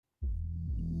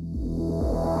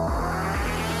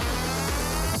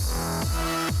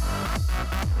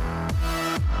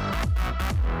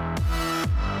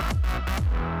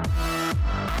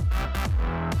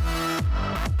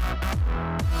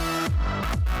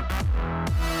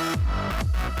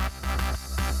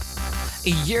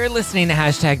You're listening to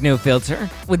Hashtag No Filter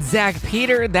with Zach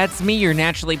Peter. That's me, your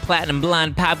naturally platinum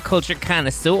blonde pop culture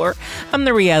connoisseur. I'm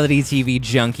the reality TV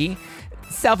junkie,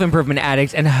 self-improvement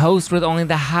addict, and host with only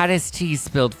the hottest tea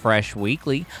spilled fresh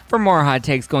weekly. For more hot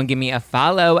takes, go and give me a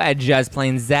follow at Just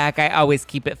Plain Zach. I always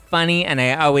keep it funny and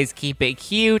I always keep it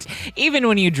cute. Even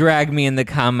when you drag me in the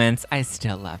comments, I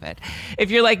still love it.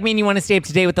 If you're like me and you want to stay up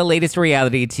to date with the latest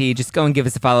reality tea, just go and give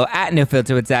us a follow at No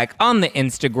Filter with Zach on the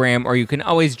Instagram, or you can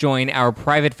always join our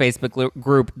private Facebook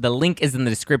group. The link is in the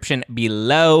description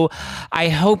below. I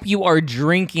hope you are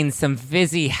drinking some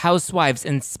fizzy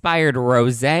Housewives-inspired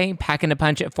rosé, packing a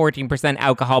punch at 14%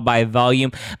 alcohol by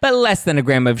volume, but less than a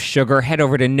gram of sugar. Head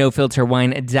over to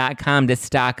nofilterwine.com to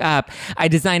stock up. I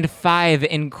designed 5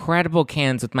 incredible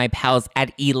cans with my pals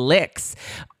at Elix,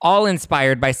 all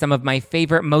inspired by some of my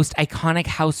favorite, most iconic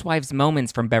Housewives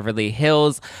moments from Beverly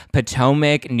Hills,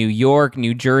 Potomac, New York,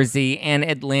 New Jersey, and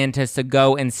Atlanta. So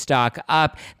go and stock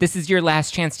up. This is your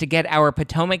last chance to get our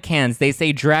Potomac cans. They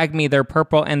say drag me. They're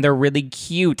purple and they're really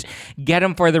cute. Get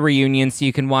them for the reunion so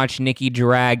you can watch Nikki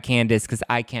drag Candace, because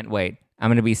I can't wait. I'm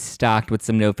going to be stocked with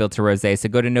some No Filter Rosé. So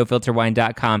go to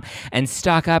nofilterwine.com and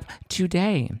stock up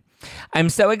today. I'm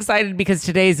so excited because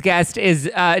today's guest is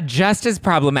just as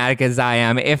problematic as I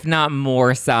am, if not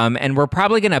more some, and we're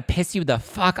probably going to piss you the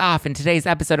fuck off in today's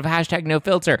episode of Hashtag No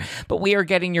Filter, but we are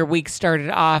getting your week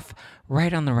started off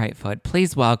right on the right foot.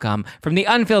 Please welcome, from the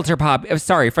unpopular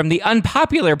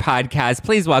podcast,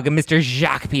 please welcome Mr.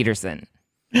 Jacques Peterson.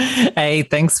 Hey,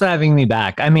 thanks for having me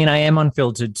back. I mean, I am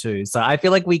unfiltered too, so I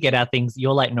feel like we get our things.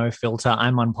 You're like No Filter,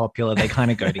 I'm unpopular. They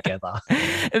kind of go together.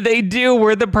 They do.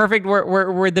 We're the perfect.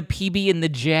 We're the PB and the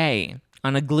J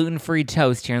on a gluten-free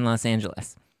toast here in Los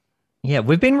Angeles. Yeah,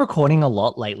 we've been recording a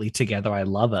lot lately together. I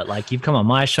love it. Like, you've come on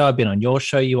my show, I've been on your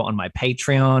show, you were on my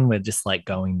Patreon. We're just like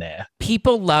going there.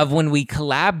 People love when we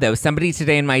collab though. Somebody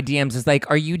today in my DMs was like,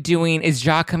 is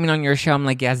Jacques coming on your show? I'm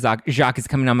like, yes, Jacques is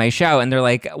coming on my show. And they're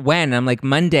like, when? And I'm like,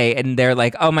 Monday. And they're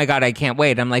like, oh my God, I can't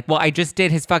wait. I'm like, well, I just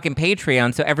did his fucking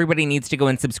Patreon. So everybody needs to go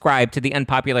and subscribe to the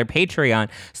unpopular Patreon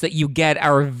so that you get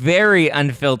our very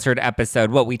unfiltered episode.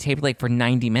 What we taped like for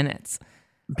 90 minutes.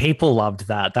 People loved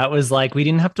that. That was like, we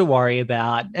didn't have to worry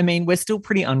about, I mean, we're still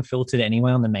pretty unfiltered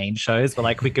anyway on the main shows, but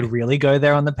like we could really go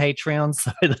there on the Patreon.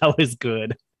 So that was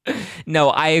good. No,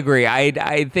 I agree.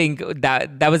 I think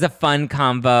that was a fun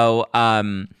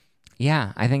convo.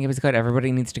 Yeah, I think it was good.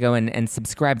 Everybody needs to go and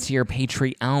subscribe to your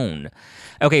Patreon.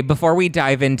 Okay, before we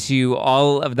dive into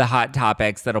all of the hot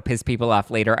topics that'll piss people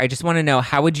off later, I just want to know,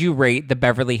 how would you rate the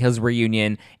Beverly Hills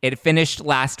reunion? It finished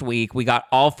last week. We got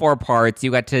all 4 parts.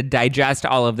 You got to digest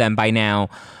all of them by now.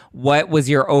 What was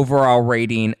your overall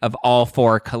rating of all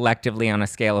 4 collectively on a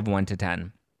scale of 1 to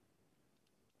 10?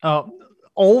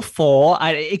 All 4,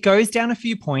 it goes down a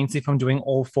few points if I'm doing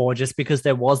all 4, just because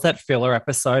there was that filler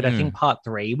episode, I think part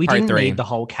 3. We didn't need the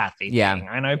whole Kathy thing.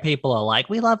 I know people are like,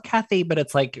 we love Kathy, but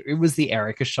it's like, it was the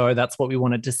Erica show. That's what we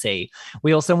wanted to see.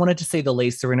 We also wanted to see the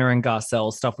Lisa Rinna and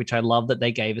Garcelle stuff, which I love that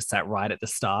they gave us that right at the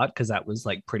start, because that was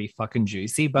like pretty fucking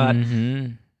juicy, but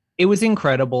it was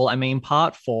incredible. I mean,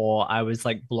 part 4, I was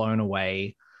like blown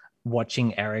away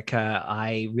watching Erica.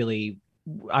 I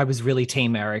was really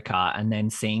team Erica, and then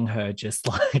seeing her just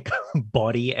like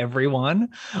body everyone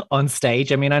on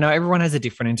stage. I mean, I know everyone has a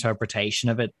different interpretation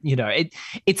of it. You know,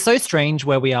 it's so strange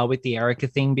where we are with the Erica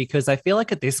thing, because I feel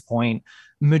like at this point,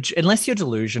 unless you're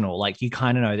delusional, like you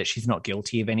kind of know that she's not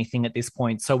guilty of anything at this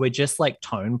point. So we're just like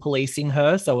tone policing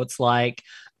her. So it's like,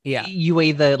 yeah, you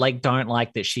either like don't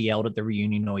like that she yelled at the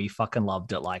reunion, or you fucking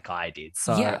loved it like I did.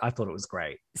 So yeah. I thought it was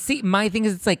great. See, my thing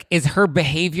is, it's like, is her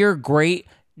behavior great?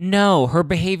 No, her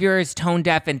behavior is tone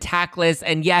deaf and tactless.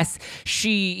 And yes,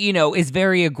 she, is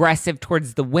very aggressive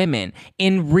towards the women.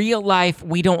 In real life,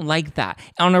 we don't like that.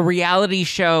 On a reality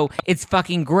show, it's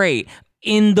fucking great.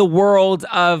 In the world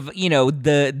of,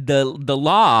 the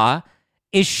law,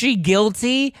 is she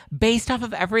guilty based off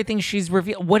of everything she's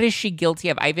revealed? What is she guilty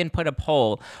of? I even put a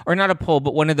poll, or not a poll,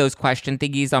 but one of those question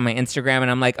thingies on my Instagram. And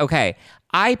I'm like, okay,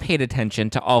 I paid attention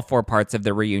to all 4 parts of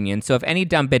the reunion. So if any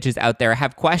dumb bitches out there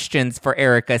have questions for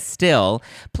Erica still,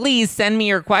 please send me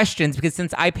your questions, because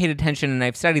since I paid attention and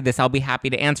I've studied this, I'll be happy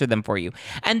to answer them for you.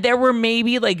 And there were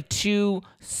maybe like 2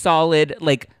 solid,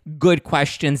 like good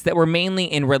questions that were mainly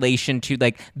in relation to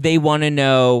like, they want to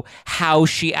know how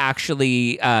she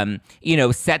actually,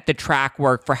 set the track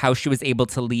work for how she was able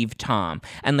to leave Tom.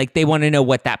 And like, they want to know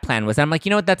what that plan was. And I'm like, you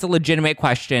know what? That's a legitimate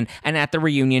question. And at the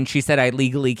reunion, she said, I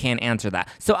legally can't answer that.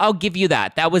 So I'll give you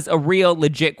that. That was a real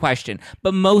legit question.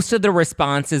 But most of the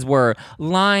responses were,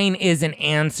 Line isn't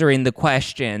answering the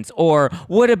questions, or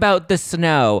what about the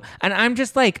snow? And I'm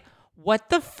just like, What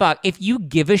the fuck? If you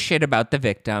give a shit about the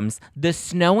victims, the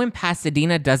snow in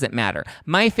Pasadena doesn't matter.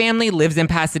 My family lives in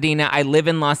Pasadena. I live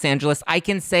in Los Angeles. I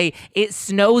can say it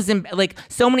snows in, like,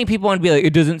 so many people want to be like,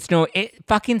 it doesn't snow. It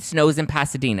fucking snows in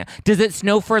Pasadena. Does it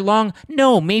snow for long?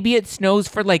 No, maybe it snows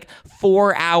for like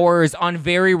 4 hours on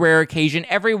very rare occasion,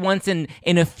 every once in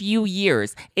a few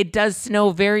years. It does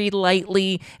snow very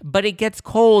lightly, but it gets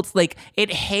cold. Like,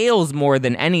 it hails more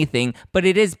than anything, but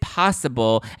it is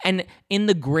possible. And in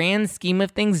the grand scheme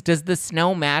of things, does the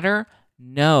snow matter?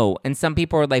 No. And some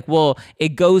people are like, well, it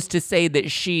goes to say that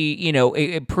she,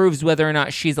 it proves whether or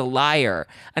not she's a liar.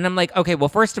 And I'm like, okay, well,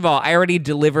 first of all, I already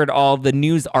delivered all the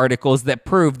news articles that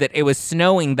prove that it was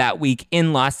snowing that week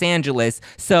in Los Angeles.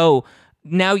 So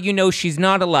now you know she's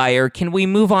not a liar. Can we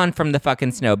move on from the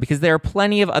fucking snow? Because there are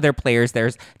plenty of other players.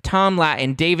 There's Tom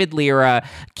Lattin, David Lira,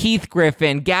 Keith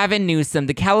Griffin, Gavin Newsom,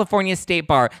 the California State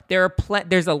Bar.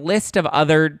 There's a list of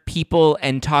other people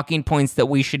and talking points that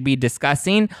we should be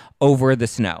discussing over the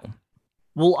snow.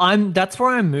 Well, that's where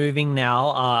I'm moving now.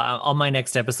 On my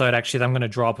next episode, actually, that I'm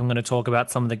going to talk about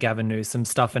some of the Gavin Newsom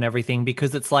stuff and everything,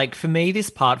 because it's like, for me, this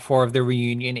part 4 of the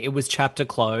reunion, it was chapter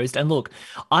closed. And look,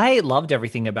 I loved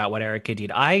everything about what Erika did.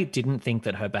 I didn't think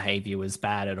that her behavior was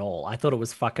bad at all. I thought it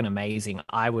was fucking amazing.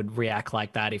 I would react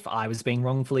like that if I was being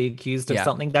wrongfully accused of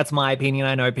something. That's my opinion.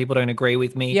 I know people don't agree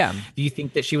with me. Yeah. Do you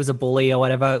think that she was a bully or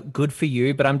whatever? Good for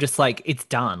you. But I'm just like, it's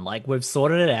done. Like, we've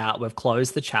sorted it out. We've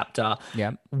closed the chapter.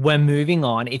 Yeah. We're moving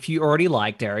on. If you already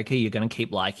liked Erika, you're going to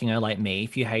keep liking her, like me.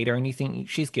 If you hate her and you think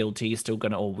she's guilty, you're still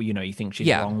going to, or, you think she's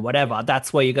wrong, whatever,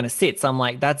 that's where you're going to sit. So I'm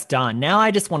like, that's done. Now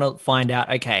I just want to find out,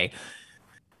 okay,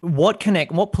 what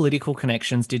political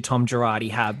connections did Tom Girardi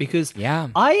have? Because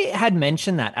I had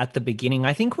mentioned that at the beginning.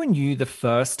 I think when the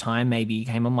first time maybe you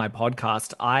came on my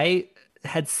podcast, I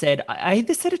had said, I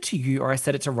either said it to you or I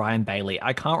said it to Ryan Bailey.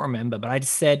 I can't remember, but I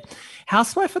just said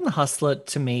Housewife and the Hustler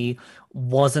to me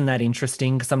wasn't that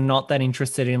interesting, because I'm not that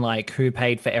interested in like who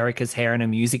paid for Erika's hair in a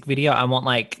music video. I want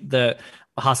like the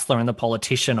hustler and the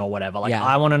politician or whatever. Like,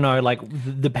 I want to know like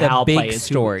the power big players,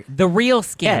 story, the real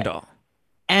scandal.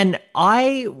 And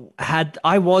I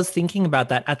was thinking about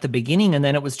that at the beginning, and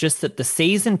then it was just that the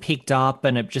season picked up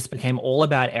and it just became all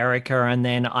about Erika, and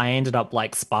then I ended up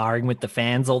like sparring with the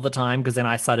fans all the time, because then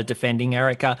I started defending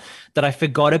Erika, that I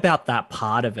forgot about that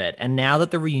part of it. And now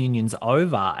that the reunion's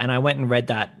over, and I went and read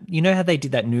that, you know how they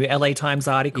did that new LA Times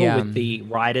article with the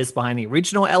writers behind the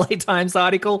original LA Times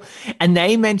article, and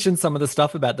they mentioned some of the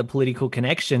stuff about the political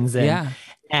connections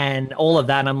and all of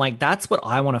that. And I'm like, that's what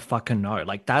I want to fucking know.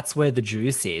 Like, that's where the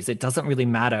juice is. It doesn't really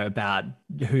matter about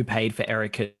who paid for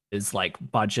Erika's like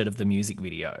budget of the music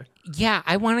video. Yeah,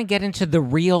 I want to get into the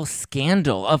real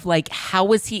scandal of like, how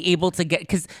was he able to get,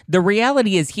 because the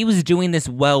reality is he was doing this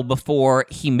well before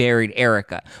he married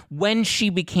Erika. When she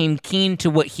became keen to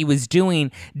what he was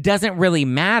doing doesn't really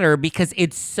matter, because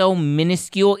it's so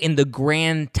minuscule in the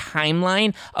grand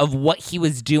timeline of what he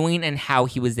was doing and how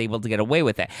he was able to get away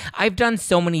with it. I've done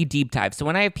so many deep dives. So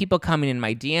when I have people coming in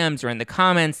my DMs or in the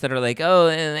comments that are like, oh,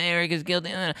 Erika's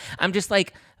guilty, I'm just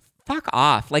like, fuck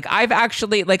off. Like, I've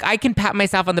actually, like, I can pat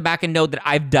myself on the back and know that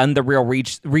I've done the real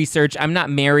research. I'm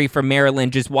not Mary from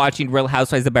Maryland just watching Real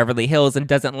Housewives of Beverly Hills and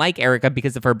doesn't like Erika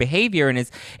because of her behavior and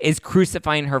is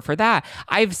crucifying her for that.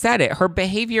 I've said it. Her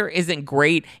behavior isn't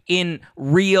great in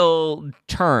real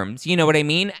terms. You know what I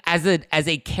mean? As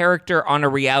a character on a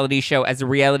reality show, as a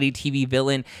reality TV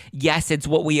villain, yes, it's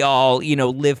what we all,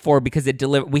 live for, because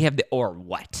we have the, or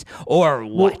what?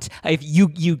 Well, if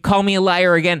you call me a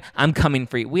liar again, I'm coming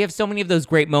for you. We have so many of those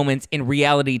great moments in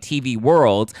reality TV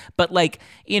world, but like,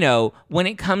 when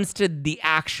it comes to the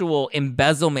actual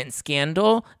embezzlement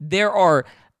scandal, there are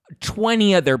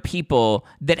 20 other people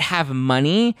that have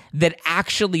money that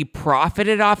actually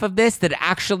profited off of this, that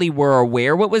actually were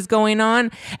aware what was going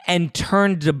on and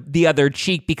turned the other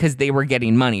cheek because they were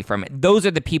getting money from it. Those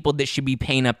are the people that should be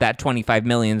paying up that $25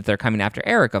 million that they're coming after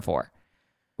Erika for.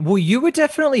 Well, you were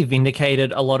definitely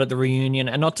vindicated a lot at the reunion,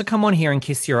 and not to come on here and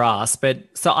kiss your ass, but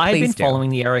so I've been following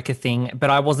the Erika thing,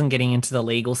 but I wasn't getting into the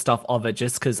legal stuff of it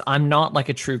just because I'm not like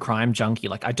a true crime junkie.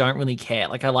 Like, I don't really care.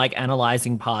 Like, I like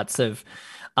analyzing parts of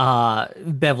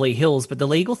Beverly Hills, but the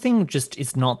legal thing just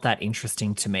is not that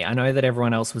interesting to me. I know that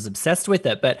everyone else was obsessed with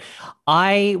it, but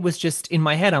I was just in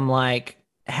my head, I'm like,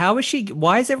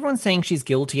 why is everyone saying she's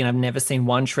guilty and I've never seen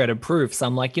one shred of proof? So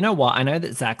I'm like, you know what? I know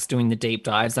that Zach's doing the deep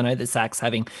dives. I know that Zach's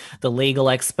having the legal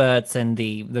experts and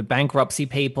the bankruptcy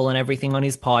people and everything on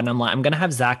his pod. And I'm like, I'm going to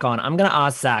have Zach on. I'm going to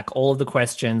ask Zach all of the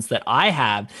questions that I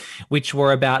have, which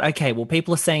were about, okay, well,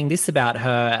 people are saying this about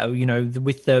her,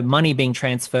 with the money being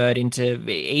transferred into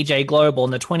EJ Global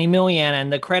and the 20 million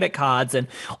and the credit cards and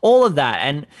all of that.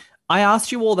 And I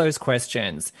asked you all those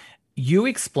questions. You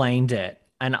explained it,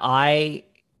 and I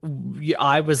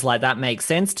was like, that makes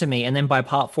sense to me. And then by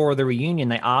part 4 of the reunion,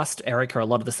 they asked Erica a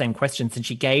lot of the same questions, and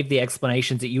she gave the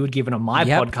explanations that you had given on my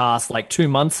podcast like 2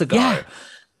 months ago. Yeah.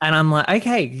 And I'm like,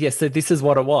 okay, yes, so this is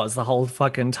what it was the whole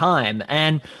fucking time.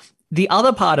 And the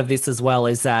other part of this as well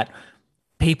is that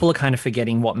people are kind of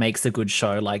forgetting what makes a good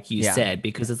show, like you said,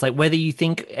 because it's like whether you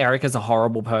think Erica's a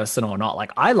horrible person or not.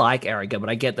 Like, I like Erica, but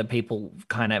I get that people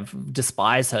kind of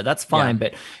despise her. That's fine.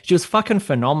 But she was fucking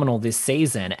phenomenal this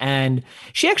season. And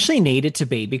she actually needed to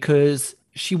be, because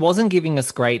she wasn't giving us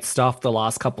great stuff the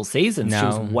last couple seasons. She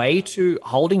was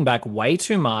holding back way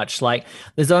too much. Like,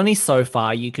 there's only so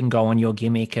far you can go on your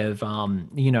gimmick of,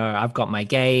 I've got my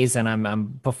gaze and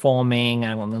I'm performing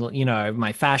and,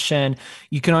 my fashion.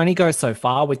 You can only go so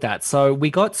far with that. So we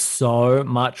got so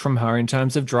much from her in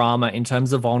terms of drama, in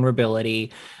terms of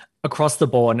vulnerability across the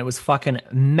board. And it was fucking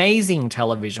amazing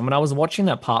television. When I was watching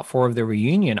that part 4 of the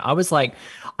reunion, I was like,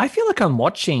 I feel like I'm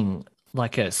watching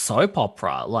like a soap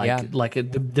opera,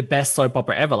 the best soap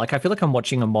opera ever. Like, I feel like I'm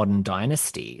watching a modern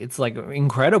dynasty. It's like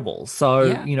incredible.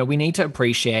 So, we need to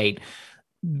appreciate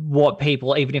what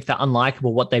people, even if they're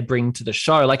unlikable, what they bring to the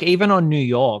show. Like, even on New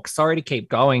York, sorry to keep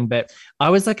going, but I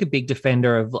was like a big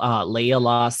defender of Leah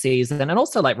last season, and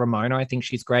also like Ramona. I think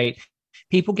she's great.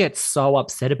 People get so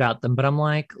upset about them, but I'm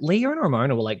like, Leah and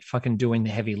Ramona were like fucking doing the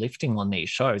heavy lifting on these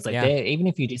shows. Like, they're, even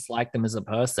if you dislike them as a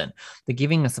person, they're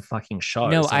giving us a fucking show.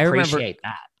 No, so I appreciate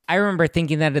that. I remember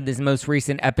thinking that in this most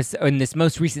recent episode, in this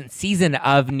most recent season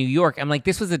of New York, I'm like,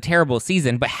 this was a terrible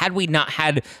season, but had we not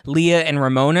had Leah and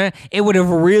Ramona, it would have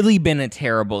really been a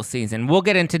terrible season. We'll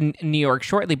get into New York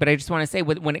shortly, but I just want to say,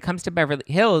 when it comes to Beverly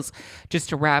Hills, just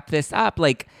to wrap this up,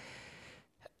 like,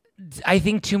 I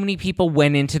think too many people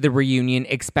went into the reunion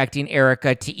expecting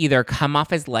Erica to either come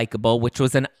off as likable, which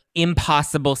was an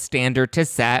impossible standard to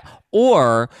set,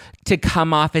 or to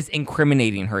come off as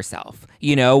incriminating herself,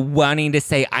 wanting to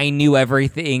say, I knew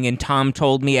everything and Tom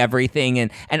told me everything.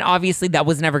 And obviously that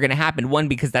was never going to happen. One,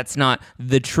 because that's not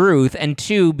the truth. And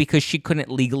two, because she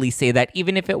couldn't legally say that,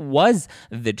 even if it was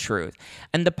the truth.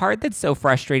 And the part that's so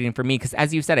frustrating for me, because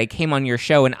as you said, I came on your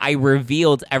show and I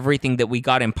revealed everything that we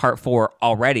got in part 4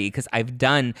 already, because I've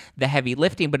done the heavy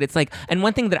lifting. But it's like, and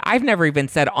one thing that I've never even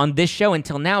said on this show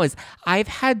until now is I've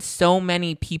had so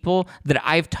many people that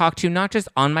I've talked to, not just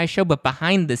on my show, but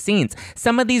behind the scenes.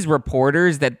 Some of these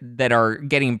reporters that are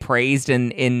getting praised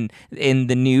in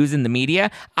the news and the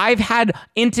media, I've had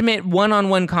intimate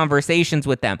one-on-one conversations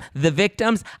with them. The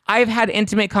victims, I've had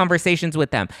intimate conversations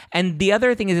with them. And the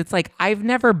other thing is, it's like, I've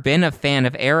never been a fan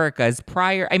of Erica's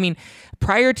prior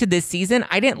to this season.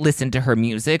 I didn't listen to her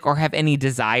music or have any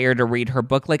desire to read her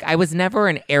book. Like, I was never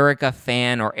an Erica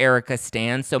fan or Erica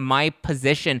stan. So my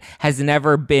position has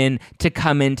never been to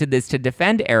come into this to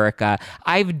defend Erica.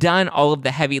 I've done all of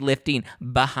the heavy lifting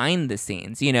behind the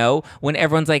scenes, when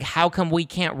everyone's like, how come we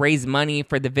can't raise money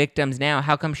for the victims now?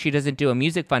 How come she doesn't do a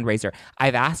music fundraiser?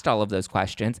 I've asked all of those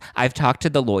questions. I've talked to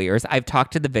the lawyers. I've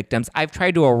talked to the victims. I've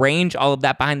tried to arrange all of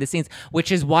that behind the scenes,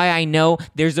 which is why I know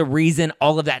there's a reason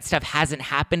all of that stuff hasn't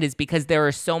happened, is because there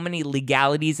are so many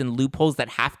legalities and loopholes that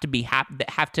we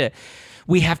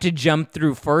have to jump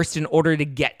through first in order to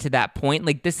get to that point.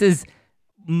 Like, this is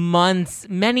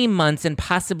many months and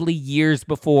possibly years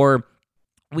before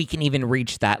we can even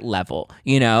reach that level.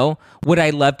 Would I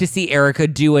love to see Erica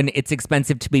do an It's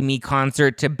Expensive to Be Me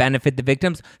concert to benefit the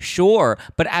victims? Sure.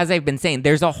 But as I've been saying,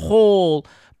 there's a whole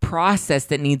process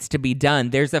that needs to be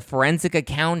done. There's a forensic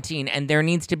accounting, and there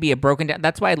needs to be a broken down.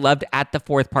 That's why I loved at the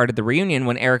 4th part of the reunion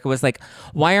when Erica was like,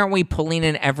 why aren't we pulling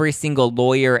in every single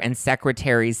lawyer and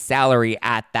secretary's salary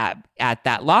at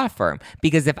that law firm?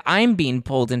 Because if I'm being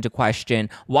pulled into question,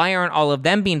 why aren't all of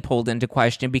them being pulled into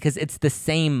question? Because it's the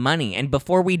same money. And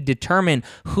before we determine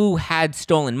who had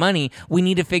stolen money, we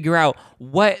need to figure out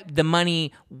what the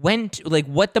money went to, like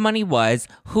what the money was,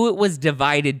 who it was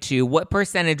divided to, what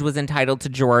percentage was entitled to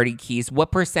Girardi Keese,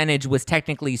 what percentage was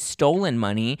technically stolen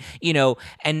money,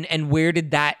 and where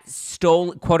did that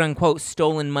quote unquote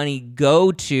stolen money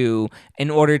go to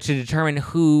in order to determine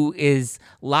who is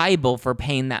liable for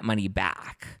paying that money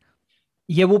back.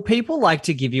 Yeah, well, people like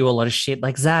to give you a lot of shit.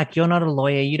 Like, Zach, you're not a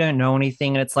lawyer. You don't know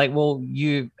anything. And it's like, well,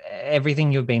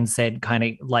 everything you've been said kind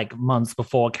of like months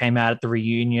before came out at the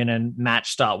reunion and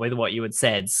matched up with what you had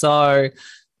said. So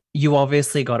you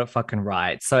obviously got it fucking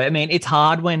right. So, I mean, it's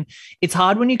hard when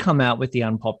you come out with the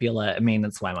unpopular. I mean,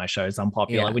 that's why my show is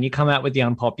unpopular. Yeah. When you come out with the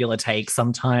unpopular take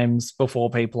sometimes before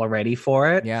people are ready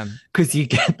for it. Yeah. Because you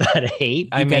get that hate.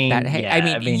 You get that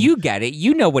hate. You get it.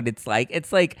 You know what it's like.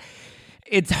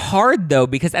 It's hard though,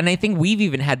 because, and I think we've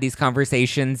even had these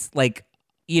conversations like,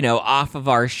 off of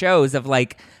our shows of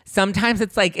like, sometimes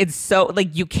it's like, it's so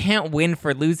like, you can't win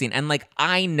for losing. And like,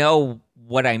 I know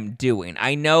what I'm doing.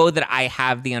 I know that I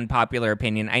have the unpopular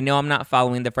opinion. I know I'm not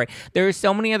following the fray. There are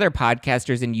so many other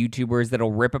podcasters and YouTubers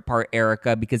that'll rip apart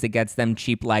Erika because it gets them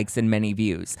cheap likes and many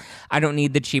views. I don't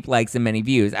need the cheap likes and many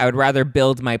views. I would rather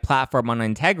build my platform on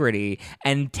integrity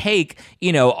and take,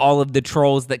 all of the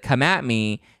trolls that come at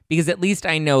me, because at least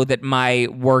I know that my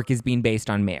work is being based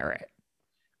on merit.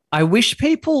 I wish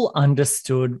people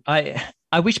understood.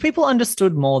 I wish people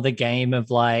understood more the game of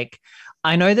like,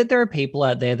 I know that there are people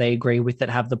out there they agree with that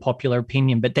have the popular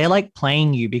opinion, but they're like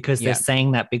playing you because they're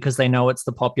saying that because they know it's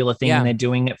the popular thing and they're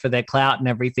doing it for their clout and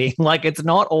everything. Like, it's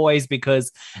not always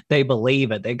because they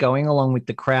believe it. They're going along with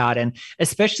the crowd. And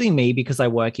especially me, because I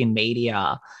work in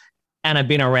media and I've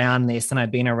been around this and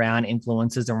I've been around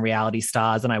influencers and reality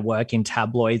stars and I work in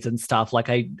tabloids and stuff. Like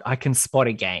I can spot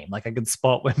a game. Like I can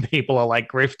spot when people are like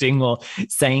grifting or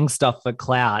saying stuff for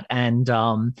clout. And,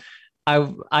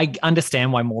 I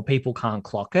understand why more people can't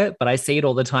clock it, but I see it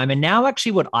all the time. And now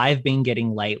actually what I've been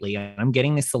getting lately, and I'm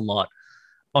getting this a lot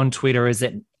on Twitter, is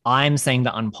that I'm saying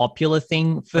the unpopular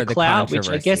thing for clout, which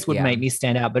I guess would make me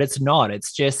stand out, but it's not.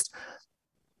 It's just,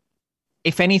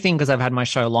 if anything, because I've had my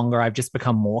show longer, I've just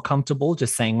become more comfortable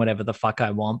just saying whatever the fuck I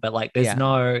want. But like, there's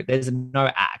no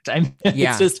act.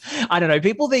 It's just, I don't know.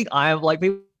 People think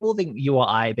people think you or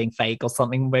I being fake or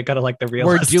something. We're kind of like the real.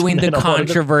 We're doing the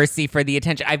controversy for the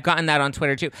attention. I've gotten that on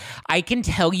Twitter too. I can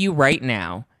tell you right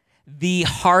now, the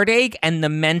heartache and the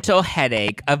mental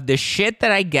headache of the shit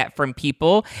that I get from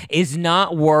people is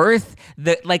not worth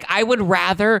the, like, I would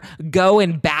rather go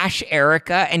and bash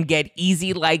Erika and get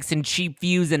easy likes and cheap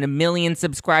views and 1 million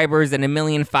subscribers and 1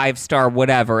 million 5-star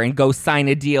whatever and go sign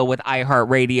a deal with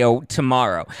iHeartRadio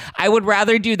tomorrow. I would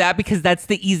rather do that because that's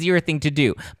the easier thing to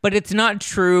do. But it's not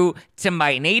true to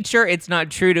my nature. It's not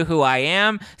true to who I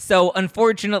am. So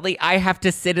unfortunately, I have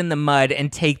to sit in the mud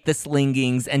and take the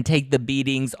slingings and take the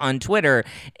beatings on Twitter,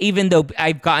 even though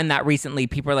I've gotten that recently.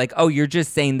 People are like, oh, you're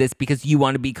just saying this because you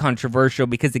want to be controversial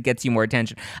because it gets you more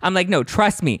attention. I'm like, no,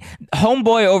 trust me.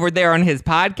 Homeboy over there on his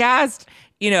podcast,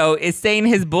 is saying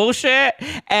his bullshit,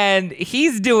 and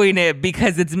he's doing it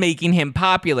because it's making him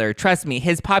popular. Trust me,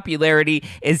 his popularity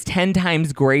is 10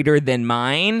 times greater than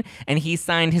mine, and he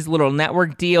signed his little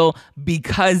network deal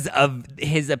because of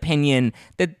his opinion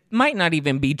that might not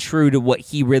even be true to what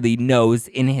he really knows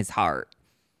in his heart.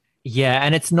 Yeah,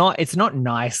 and it's not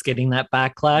nice getting that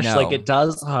backlash. No. Like, it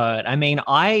does hurt. I mean,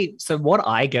 so what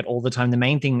I get all the time, the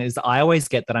main thing is I always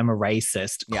get that I'm a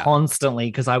racist constantly,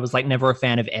 because I was like never a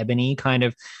fan of Ebony, kind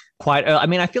of quite. I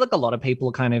mean, I feel like a lot of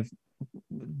people kind of,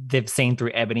 they've seen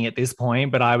through Ebony at this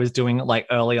point, but I was doing it like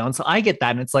early on. So I get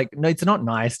that. And it's like, no, it's not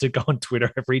nice to go on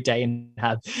Twitter every day and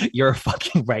have, you're a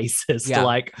fucking racist,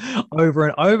 like over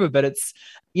and over. But it's,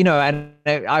 and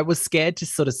I was scared to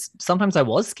sometimes I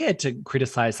was scared to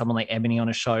criticize someone like Ebony on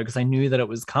a show because I knew that it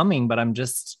was coming. But I'm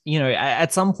just,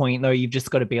 at some point though, you've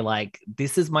just got to be like,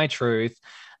 this is my truth.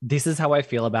 This is how I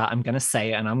feel about it. I'm going to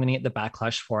say it and I'm going to get the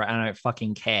backlash for it. And I don't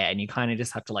fucking care. And you kind of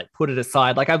just have to like put it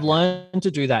aside. Like, I've learned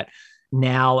to do that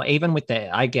now, even with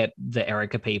I get the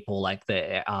Erika people, like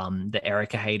the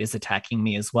Erika haters attacking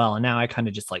me as well. And now I kind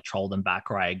of just like troll them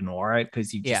back or I ignore it,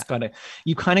 because you kind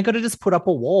of got to just put up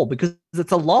a wall, because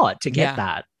it's a lot to get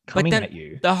that coming at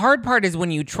you. The hard part is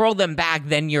when you troll them back,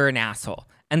 then you're an asshole.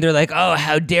 And they're like, oh,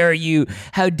 how dare you,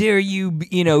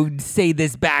 say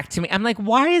this back to me. I'm like,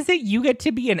 why is it you get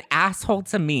to be an asshole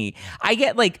to me? I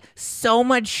get like so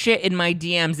much shit in my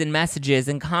DMs and messages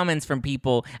and comments from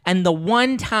people. And the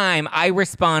one time I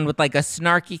respond with like a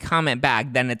snarky comment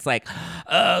back, then it's like,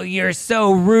 oh, you're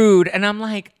so rude. And I'm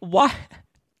like, what?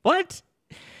 What?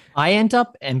 I end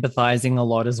up empathizing a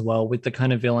lot as well with the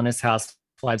kind of villainous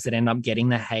housewives that end up getting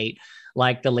the hate,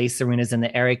 like the Lisa Rinners and the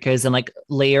Erikas, and like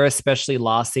Leah, especially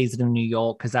last season in New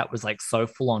York, because that was like so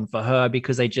full on for her,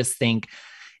 because I just think,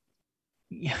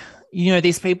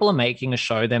 these people are making a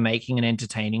show, they're making an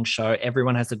entertaining show.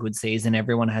 Everyone has a good season,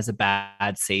 everyone has a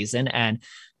bad season, and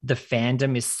the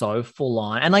fandom is so full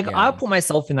on. And like, I put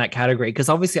myself in that category because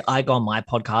obviously I go on my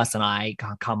podcast and I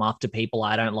come after people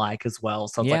I don't like as well.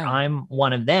 So it's like, I'm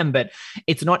one of them, but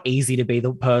it's not easy to be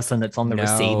the person that's on the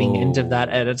receiving end of that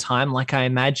at a time. Like, I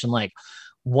imagine, like,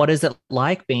 what is it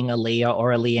like being a Leah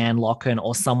or a Leanne Locken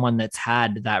or someone that's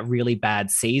had that really bad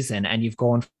season, and you've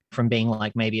gone from being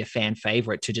like maybe a fan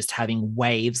favorite to just having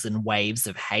waves and waves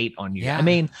of hate on you. I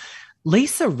mean,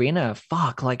 Lisa Rinna,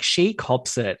 fuck, like, she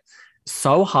cops it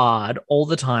so hard all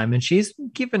the time. And she's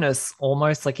given us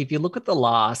almost like, if you look at the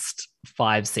last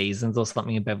 5 seasons or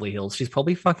something in Beverly Hills, she's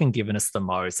probably fucking given us the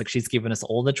most. Like, she's given us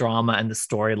all the drama and the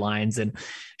storylines, and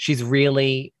she's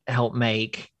really helped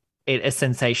make it a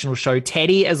sensational show.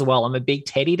 Teddi as well. I'm a big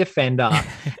Teddi defender,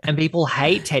 and people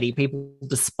hate Teddi. People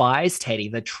despise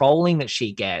Teddi. The trolling that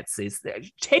she gets is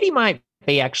Teddi might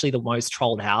be actually the most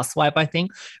trolled housewife, I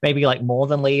think, maybe like more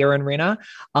than Leah and Rinna.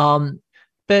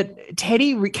 But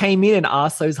Teddi came in and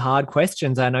asked those hard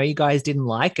questions. I know you guys didn't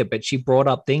like it, but she brought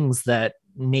up things that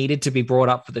needed to be brought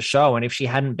up for the show. And if she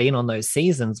hadn't been on those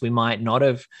seasons, we might not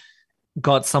have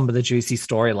got some of the juicy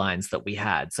storylines that we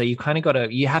had. So you kind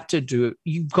of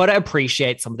you've got to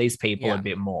appreciate some of these people a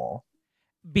bit more.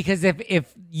 Because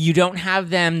if you don't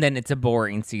have them, then it's a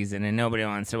boring season and nobody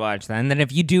wants to watch that. And then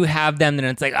if you do have them, then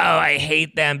it's like, oh, I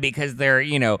hate them because they're,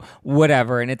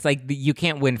 whatever. And it's like, you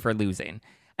can't win for losing.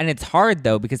 And it's hard,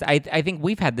 though, because I think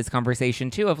we've had this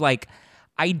conversation, too, of like,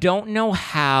 I don't know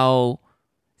how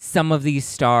some of these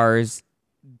stars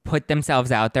put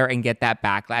themselves out there and get that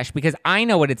backlash, because I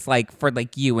know what it's like for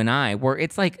like you and I, where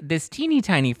it's like this teeny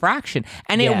tiny fraction,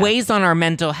 and it weighs on our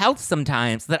mental health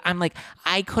sometimes, that I'm like,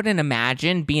 I couldn't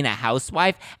imagine being a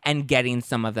housewife and getting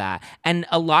some of that. And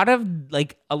a lot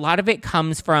of it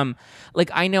comes from,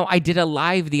 like, I know I did a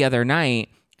live the other night,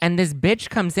 and this bitch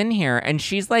comes in here and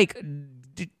she's like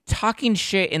talking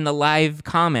shit in the live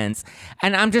comments,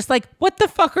 and I'm just like, what the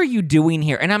fuck are you doing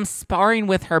here? And I'm sparring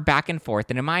with her back and forth,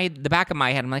 and the back of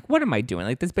my head, I'm like, what am I doing?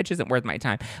 Like, this bitch isn't worth my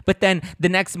time. But then the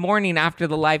next morning after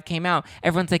the live came out,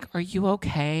 everyone's like, are you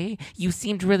okay? You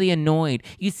seemed really annoyed.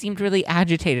 You seemed really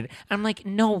agitated. I'm like,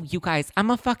 no, you guys, I'm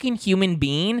a fucking human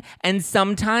being, and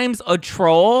sometimes a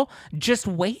troll just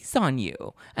weighs on you.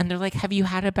 And they're like, have you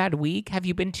had a bad week? Have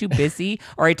you been too busy?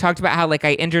 Or I talked about how like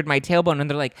I injured my tailbone, and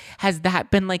they're like, has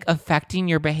that been like affecting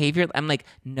your behavior? I'm like,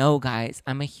 no, guys,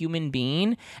 I'm a human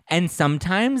being, and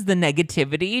sometimes the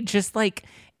negativity just like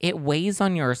it weighs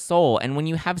on your soul. And when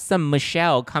you have some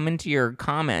Michelle come into your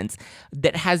comments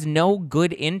that has no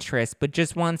good interest but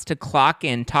just wants to clock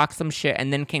in, talk some shit,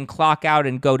 and then can clock out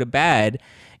and go to bed,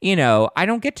 I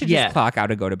don't get to just clock out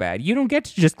and go to bed. You don't get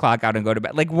to just clock out and go to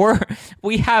bed. Like,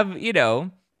 we have.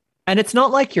 And it's not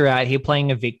like you're out here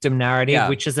playing a victim narrative,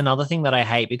 which is another thing that I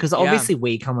hate, because obviously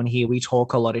we come on here, we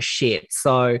talk a lot of shit.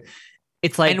 So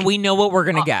it's like, and we know what we're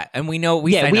going to get, and we know what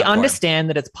we understand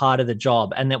that it's part of the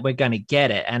job and that we're going to get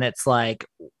it. And it's like,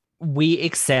 we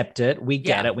accept it. We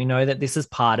get it. We know that this is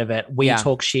part of it. We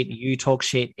talk shit. You talk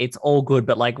shit. It's all good.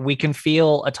 But like, we can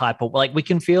feel we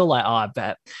can feel like, oh,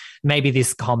 but maybe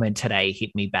this comment today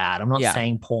hit me bad. I'm not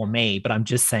saying poor me, but I'm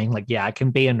just saying like, I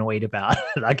can be annoyed about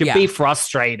it. I can be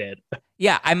frustrated.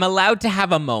 Yeah, I'm allowed to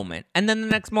have a moment. And then the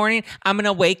next morning, I'm going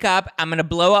to wake up, I'm going to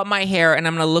blow up my hair, and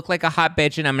I'm going to look like a hot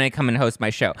bitch, and I'm going to come and host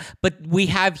my show. But we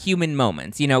have human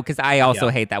moments, because I also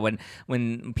hate that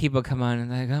when people come on and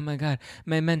like, oh my God,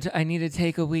 I need to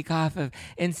take a week off of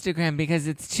Instagram because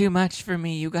it's too much for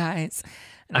me, you guys.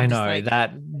 I know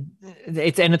that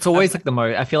it's always like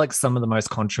I feel like some of the most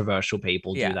controversial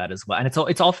people do that as well. And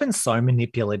it's often so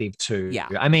manipulative too. Yeah.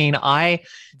 I mean, I've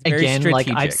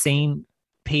seen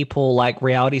people like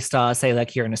reality stars, say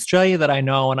like here in Australia that I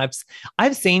know, and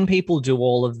I've seen people do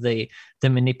all of the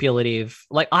manipulative,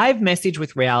 like I've messaged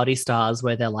with reality stars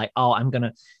where they're like, oh, I'm going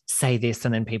to say this,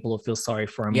 and then people will feel sorry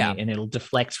for me and it'll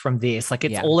deflect from this. Like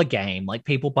it's all a game, like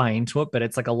people buy into it, but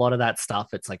it's like a lot of that stuff.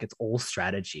 It's like, it's all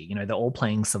strategy, they're all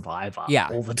playing Survivor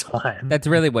all the time. That's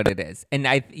really what it is. And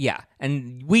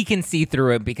and we can see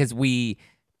through it because we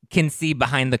can see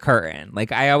behind the curtain.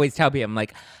 Like I always tell people, I'm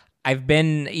like, I've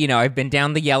been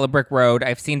down the yellow brick road.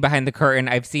 I've seen behind the curtain.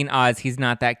 I've seen Oz. He's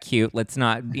not that cute. Let's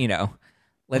not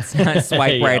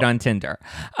swipe right on Tinder.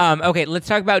 Okay, let's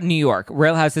talk about New York.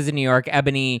 Real Houses in New York.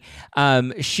 Ebony,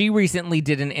 she recently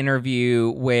did an interview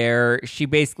where she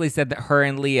basically said that her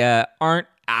and Leah aren't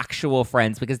actual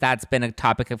friends, because that's been a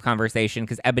topic of conversation,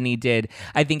 because Ebony did,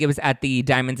 I think it was at the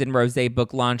Diamonds and Rose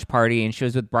book launch party, and she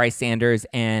was with Bryce Sanders,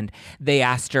 and they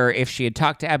asked her if she had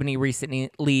talked to Ebony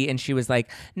recently, and she was like,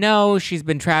 no, she's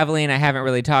been traveling, I haven't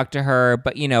really talked to her,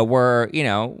 but we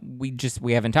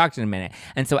haven't talked in a minute.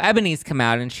 And so Ebony's come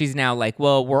out and she's now like,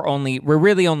 well, we're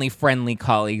really only friendly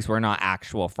colleagues, we're not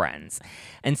actual friends.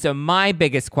 And so my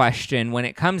biggest question when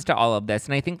it comes to all of this,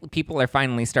 and I think people are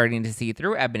finally starting to see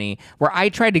through Ebony, where I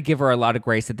tried to give her a lot of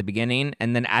grace at the beginning,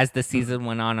 and then as the season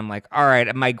went on, I'm like, all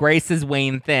right, my grace is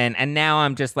weighing thin, and now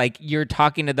I'm just like, you're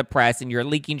talking to the press and you're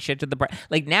leaking shit to the press.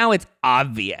 Like now it's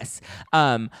obvious.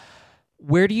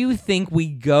 Where do you think we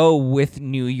go with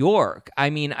New York?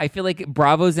 I mean, I feel like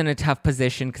Bravo's in a tough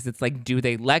position because it's like, do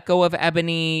they let go of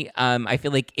Ebony? I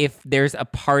feel like if there's a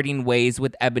parting ways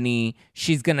with Ebony,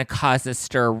 she's going to cause a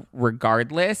stir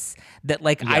regardless. That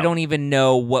like, I don't even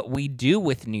know what we do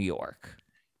with New York.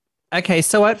 Okay,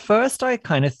 so at first I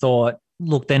kind of thought,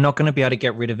 look, they're not going to be able to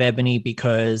get rid of Ebony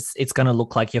because it's going to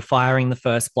look like you're firing the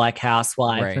first black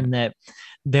housewife and that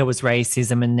there was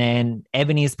racism. And then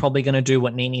Ebony is probably going to do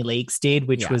what NeNe Leakes did,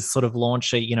 which was sort of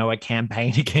launch a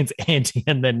campaign against Andy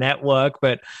and the network.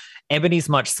 But Ebony's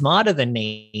much smarter than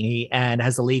NeNe and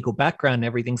has a legal background and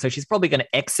everything. So she's probably going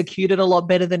to execute it a lot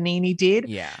better than NeNe did.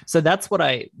 Yeah. So that's what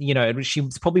she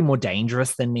was probably more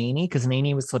dangerous than NeNe because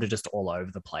NeNe was sort of just all over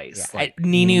the place. Yeah.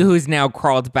 NeNe, who's now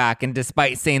crawled back, and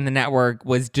despite saying the network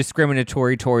was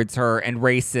discriminatory towards her and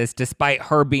racist, despite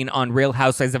her being on Real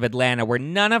Housewives of Atlanta, where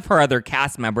none of her other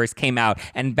cast members came out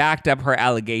and backed up her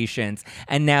allegations.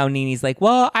 And now NeNe's like,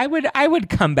 well, I would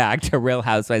come back to Real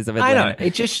Housewives of Atlanta. I know.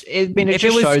 It just shows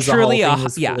the full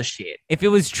of shit. If it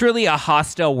was truly a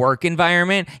hostile work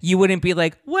environment, you wouldn't be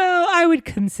like, well, I would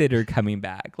consider coming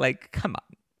back. Like, come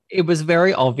on. It was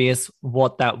very obvious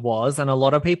what that was. And a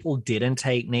lot of people didn't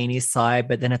take NeNe's side.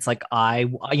 But then it's like, I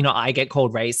get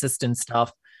called racist and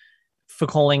stuff for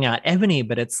calling out Ebony.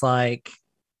 But it's like,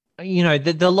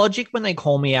 the logic when they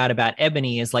call me out about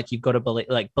Ebony is like, you've got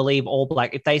to believe all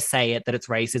black. If they say it, that it's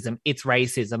racism, it's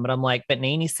racism. But I'm like, but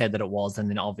NeNe said that it was.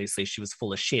 And then obviously she was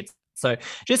full of shit. So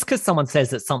just because someone says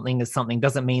that something is something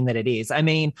doesn't mean that it is. I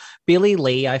mean, Billie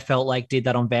Lee, I felt like did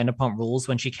that on Vanderpump Rules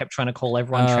when she kept trying to call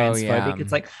everyone transphobic. Yeah.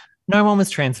 It's like, no one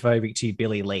was transphobic to you,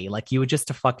 Billie Lee. Like, you were just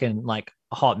a fucking like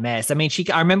hot mess. I mean,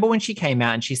 I remember when she came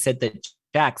out and she said that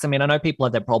Jax, I mean, I know people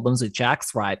have their problems with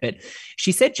Jax, right? But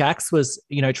she said Jax was,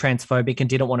 transphobic and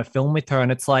didn't want to film with her.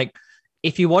 And it's like,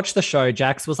 if you watch the show,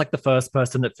 Jax was like the first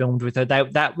person that filmed with her.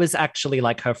 That was actually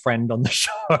like her friend on the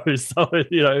show. So,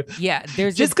 yeah,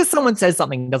 there's just because someone says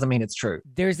something doesn't mean it's true.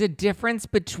 There's a difference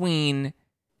between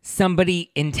somebody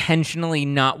intentionally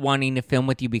not wanting to film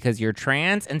with you because you're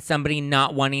trans and somebody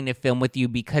not wanting to film with you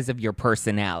because of your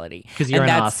personality. Because you're an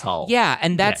asshole. Yeah,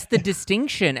 and that's the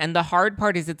distinction. And the hard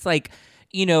part is it's like,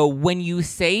 when you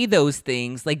say those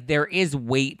things, like there is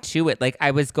weight to it. Like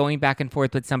I was going back and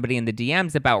forth with somebody in the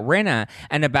DMs about Rinna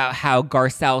and about how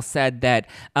Garcelle said that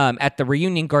at the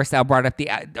reunion, Garcelle brought up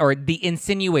the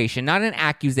insinuation, not an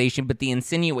accusation, but the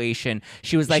insinuation.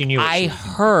 She was like, I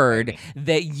heard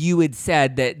that you had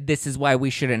said that this is why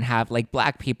we shouldn't have like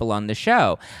black people on the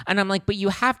show. And I'm like, but you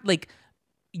have like,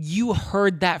 you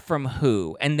heard that from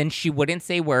who? And then she wouldn't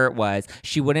say where it was.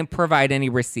 She wouldn't provide any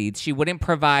receipts. She wouldn't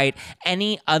provide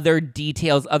any other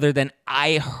details other than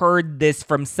I heard this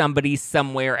from somebody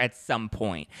somewhere at some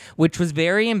point, which was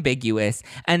very ambiguous.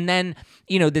 And then,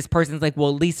 this person's like,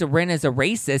 well, Lisa Rinna is a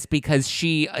racist because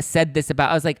she said this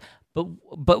about, I was like,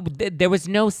 But there was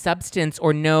no substance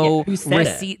or no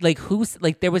receipt.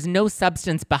 There was no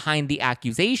substance behind the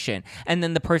accusation. And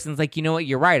then the person's like, you know what,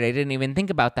 you're right. I didn't even think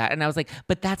about that. And I was like,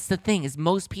 but that's the thing is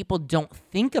most people don't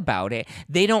think about it.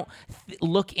 They don't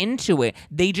look into it.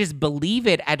 They just believe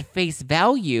it at face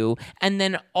value. And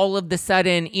then all of the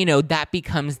sudden, that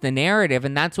becomes the narrative.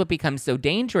 And that's what becomes so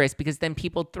dangerous because then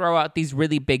people throw out these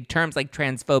really big terms like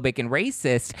transphobic and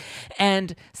racist.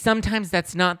 And sometimes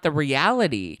that's not the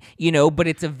reality. But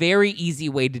it's a very easy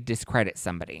way to discredit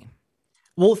somebody.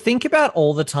 Well, think about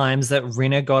all the times that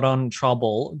Rinna got in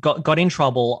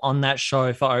trouble on that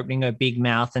show for opening her big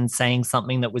mouth and saying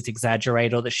something that was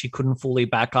exaggerated or that she couldn't fully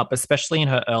back up, especially in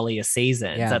her earlier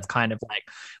seasons. Yeah. That's kind of like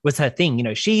was her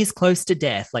thing. She's close to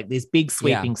death, like these big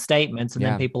sweeping statements. And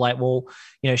then people are like, well,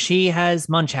 she has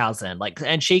Munchausen,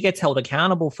 and she gets held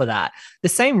accountable for that. The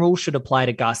same rule should apply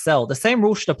to Garcelle. The same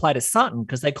rule should apply to Sutton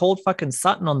because they called fucking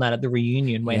Sutton on that at the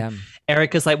reunion when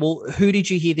Erica's like, well, who did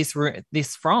you hear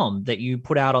this from that you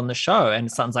put out on the show?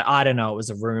 And Sutton's like, I don't know, it was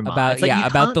a rumor. About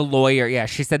the lawyer. Yeah,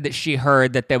 she said that she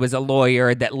heard that there was a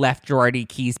lawyer that left Girardi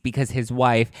Keese because his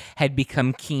wife had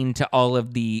become keen to all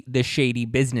of the shady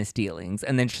business dealings.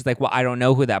 And then she's like, well, I don't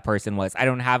know who that person was. I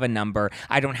don't have a number.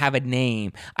 I don't have a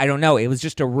name. I don't know. It was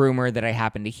just a rumor that I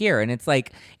happened to hear. And it's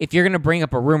like, if you're going to bring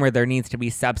up a rumor, there needs to be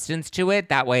substance to it.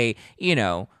 That way,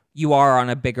 you are on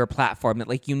a bigger platform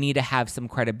that you need to have some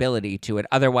credibility to it.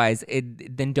 Otherwise,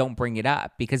 then don't bring it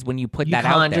up because when you put that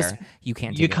out there, you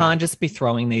can't. You can't just be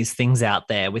throwing these things out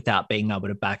there without being able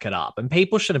to back it up. And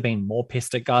people should have been more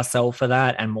pissed at Garcelle for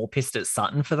that and more pissed at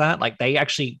Sutton for that. Like they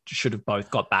actually should have both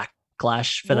got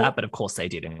backlash for that, but of course they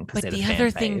didn't. But the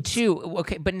other thing too,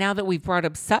 okay. But now that we've brought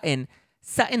up Sutton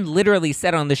literally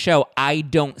said on the show, "I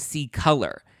don't see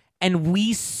color," and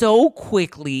we so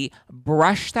quickly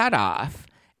brush that off.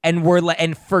 and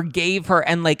and forgave her,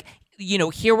 and like, you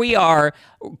know, here we are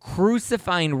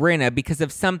crucifying Rinna because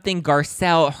of something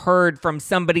Garcelle heard from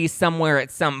somebody somewhere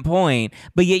at some point,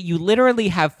 but yet you literally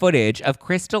have footage of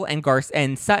Crystal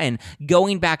and Sutton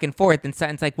going back and forth, and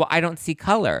Sutton's like, well, I don't see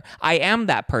color. I am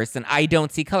that person. I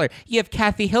don't see color. You have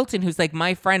Kathy Hilton, who's like,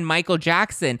 my friend Michael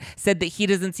Jackson said that he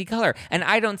doesn't see color, and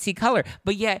I don't see color.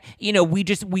 But yet, you know, we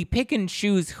pick and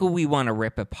choose who we want to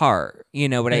rip apart. You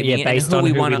know what I mean? Yeah, based on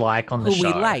who we like on the show.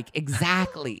 Who we like.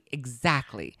 Exactly.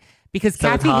 Because so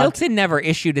Kathy Hilton never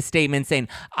issued a statement saying,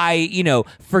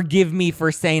 forgive me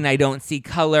for saying I don't see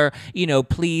color. You know,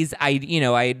 please, her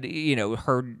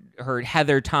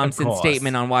Heather Thompson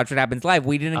statement on Watch What Happens Live.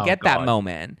 We didn't get that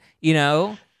moment, you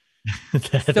know?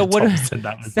 So what?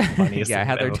 That was the funniest thing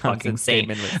Heather Thompson's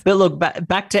statement was. But look,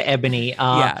 back to Ebony.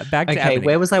 Back to Ebony.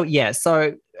 Where was I? Yeah,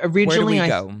 so originally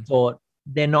I thought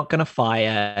they're not going to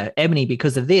fire Ebony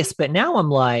because of this, but now I'm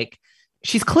like,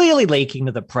 she's clearly leaking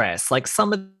to the press. Like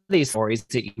some of these stories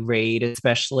that you read,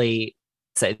 especially,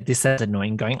 so this sounds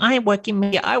annoying going, I work in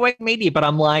media, but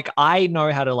I'm like, I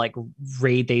know how to like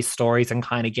read these stories and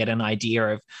kind of get an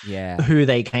idea of who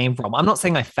they came from. I'm not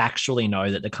saying I factually know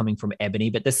that they're coming from Ebony,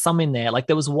 but there's some in there. Like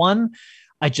there was one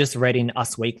I just read in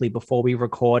Us Weekly before we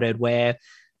recorded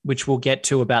which we'll get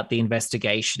to, about the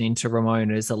investigation into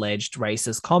Ramona's alleged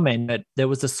racist comment. But there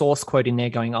was a source quote in there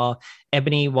going,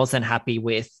 Ebony wasn't happy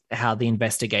with how the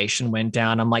investigation went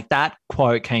down. I'm like, that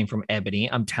quote came from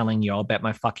Ebony. I'm telling you, I'll bet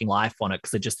my fucking life on it,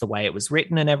 because of just the way it was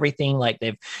written and everything. Like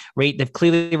they've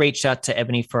clearly reached out to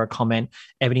Ebony for a comment.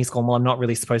 Ebony's gone, well, I'm not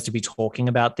really supposed to be talking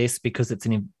about this because it's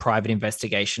a private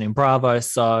investigation in Bravo.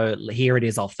 So here it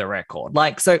is off the record.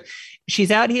 Like, so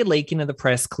she's out here leaking to the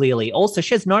press clearly. Also,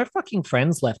 she has no fucking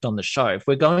friends left on the show. If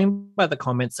we're going by the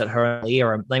comments at her and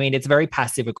Leah, I mean, it's very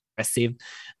passive aggressive.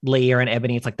 Leah and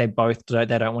Ebony, it's like they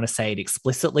don't want to say it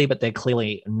explicitly, but they're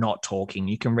clearly not talking.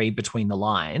 You can read between the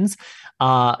lines.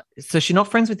 So she's not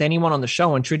friends with anyone on the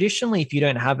show. And traditionally, if you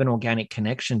don't have an organic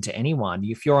connection to anyone,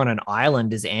 if you're on an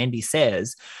island, as Andy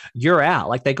says, you're out.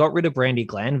 Like they got rid of Brandi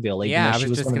Glanville. Yeah, I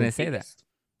was just going to say that.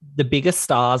 The biggest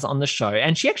stars on the show.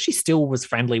 And she actually still was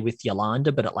friendly with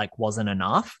Yolanda, but it like wasn't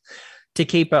enough to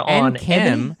keep her on.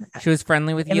 Kim, she was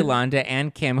friendly with Yolanda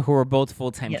and Kim, who were both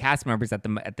full-time cast members at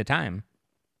the time.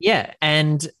 Yeah,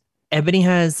 and Ebony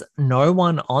has no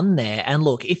one on there. And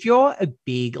look, if you're a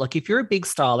big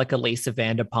star like a Lisa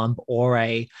Vanderpump or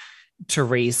a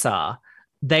Teresa,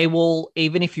 they will,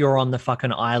 even if you're on the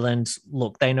fucking island,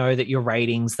 look, they know that your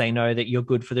ratings, they know that you're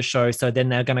good for the show. So then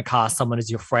they're going to cast someone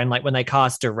as your friend. Like when they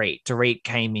cast Dorit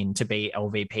came in to be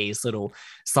LVP's little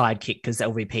sidekick because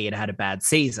LVP had a bad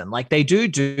season. Like they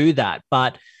do that,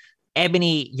 but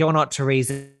Ebony, you're not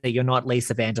Teresa, you're not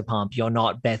Lisa Vanderpump, you're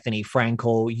not Bethany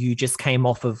Frankel. You just came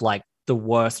off of like the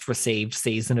worst received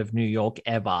season of New York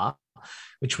ever,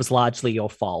 which was largely your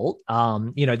fault.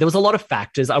 There was a lot of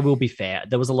factors. I will be fair.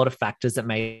 There was a lot of factors that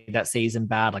made that season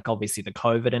bad, like obviously the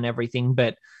COVID and everything.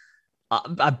 But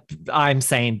I'm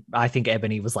saying I think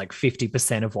Ebony was like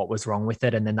 50% of what was wrong with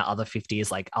it, and then the other 50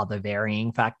 is like other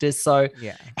varying factors. So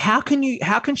how can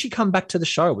she come back to the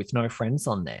show with no friends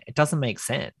on there? It doesn't make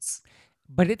sense.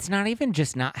 But it's not even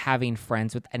just not having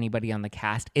friends with anybody on the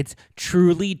cast. It's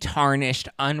truly tarnished,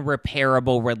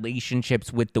 unrepairable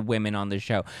relationships with the women on the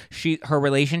show. Her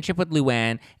relationship with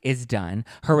Luann is done.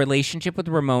 Her relationship with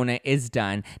Ramona is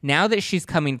done. Now that she's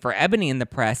coming for Ebony in the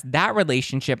press, that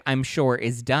relationship, I'm sure,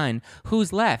 is done.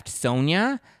 Who's left?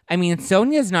 Sonia? I mean,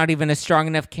 Sonia's not even a strong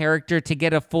enough character to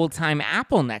get a full-time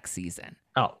Apple next season.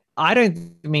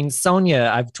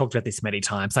 Sonia, I've talked about this many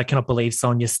times. I cannot believe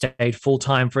Sonia stayed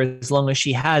full-time for as long as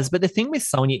she has. But the thing with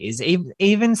Sonia is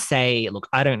even say, look,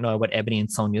 I don't know what Ebony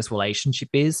and Sonia's relationship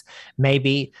is.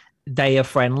 Maybe they are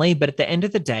friendly, but at the end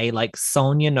of the day, like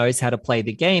Sonia knows how to play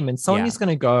the game, and Sonia's going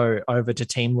to go over to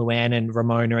Team Luann and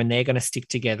Ramona, and they're going to stick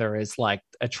together as like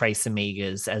a Trace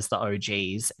Amigas as the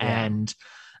OGs and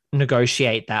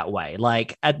negotiate that way.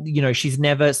 Like,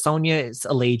 Sonia's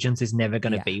allegiance is never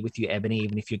going to be with you, Ebony,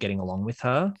 even if you're getting along with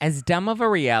her. As dumb of a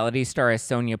reality star as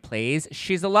Sonia plays,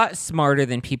 she's a lot smarter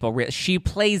than people realize. She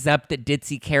plays up the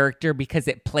ditzy character because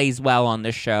it plays well on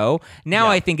the show. Now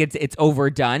I think it's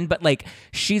overdone, but like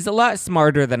she's a lot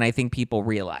smarter than I think people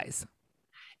realize.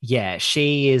 Yeah,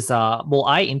 she is.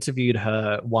 I interviewed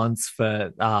her once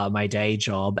for my day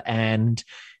job, and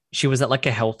she was at like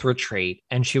a health retreat,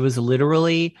 and she was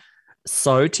literally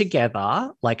so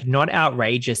together, like not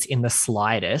outrageous in the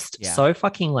slightest, so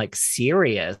fucking like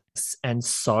serious and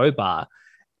sober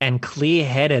and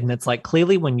clear-headed. And it's like,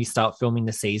 clearly when you start filming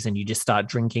the season, you just start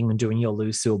drinking and doing your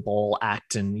Lucille Ball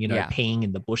act and, peeing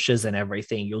in the bushes and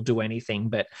everything. You'll do anything,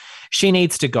 but she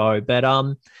needs to go. But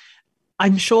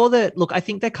I'm sure that, look, I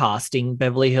think they're casting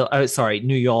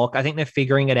New York. I think they're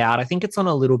figuring it out. I think it's on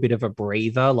a little bit of a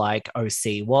breather like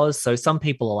OC was. So some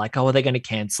people are like, oh, are they going to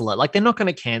cancel it? Like, they're not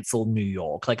going to cancel New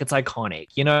York. Like, it's iconic.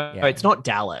 You know, it's not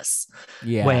Dallas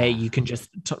where you can just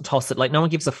toss it. Like, no one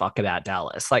gives a fuck about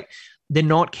Dallas. Like, they're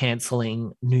not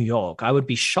canceling New York. I would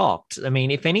be shocked. I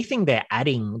mean, if anything, they're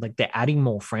adding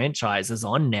more franchises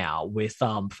on now with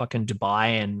fucking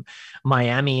Dubai and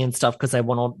Miami and stuff because they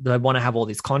want to have all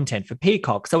this content for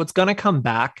Peacock. So it's going to come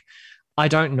back. I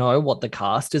don't know what the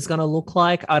cast is going to look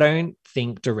like. I don't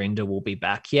think Dorinda will be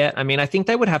back yet. I mean, I think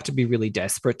they would have to be really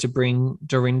desperate to bring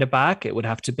Dorinda back. It would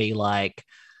have to be like,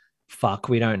 fuck,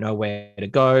 we don't know where to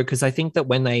go. Because I think that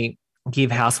when they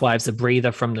give Housewives a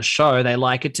breather from the show, they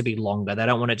like it to be longer. They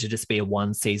don't want it to just be a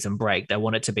 1-season break. They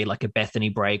want it to be like a Bethany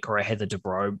break or a Heather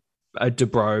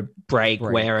Dubrow break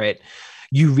where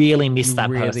you really miss that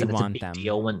really person. It's a big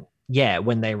deal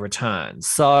when they return.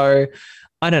 So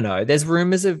I don't know. There's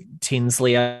rumors of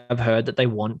Tinsley. I've heard that they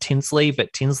want Tinsley,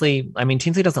 but Tinsley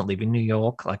doesn't live in New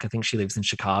York. Like, I think she lives in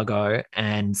Chicago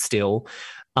and still.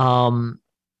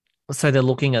 So they're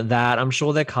looking at that. I'm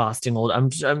sure they're casting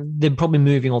they're probably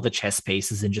moving all the chess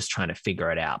pieces and just trying to figure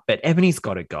it out. But Ebony's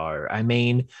got to go. I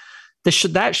mean, the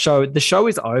show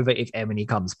is over if Ebony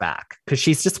comes back because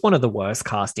she's just one of the worst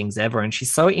castings ever. And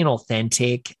she's so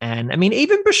inauthentic. And I mean,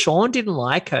 even Bashan didn't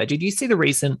like her. Did you see the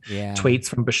recent tweets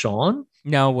from Bashan?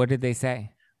 No, what did they say?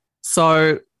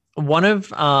 So one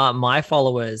of my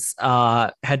followers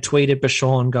had tweeted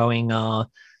Bashan going,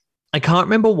 I can't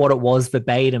remember what it was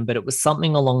verbatim, but it was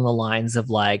something along the lines of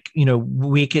like, you know,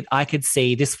 I could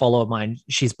see this follower of mine,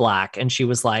 she's black. And she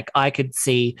was like, I could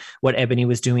see what Ebony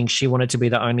was doing. She wanted to be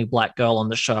the only black girl on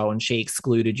the show and she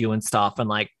excluded you and stuff. And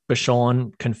like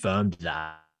Bashan confirmed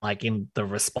that, like in the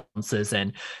responses,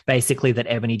 and basically that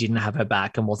Ebony didn't have her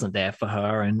back and wasn't there for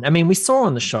her. And I mean, we saw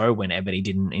on the show when Ebony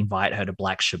didn't invite her to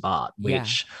Black Shabbat,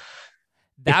 which... Yeah.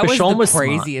 That was the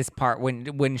craziest part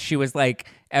when she was like,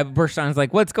 Bashan's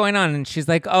like, what's going on? And she's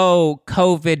like, oh,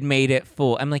 COVID made it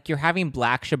full. I'm like, you're having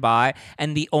Black Shabbat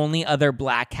and the only other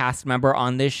black cast member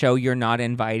on this show you're not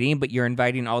inviting, but you're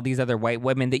inviting all these other white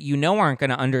women that you know aren't going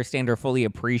to understand or fully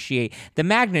appreciate the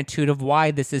magnitude of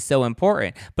why this is so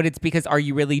important. But it's because, are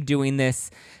you really doing this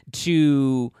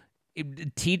to...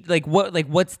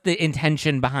 what's the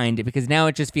intention behind it? Because now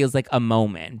it just feels like a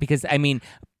moment. Because I mean,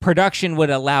 production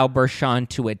would allow Bershan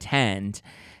to attend.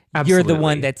 Absolutely. You're the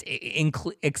one that's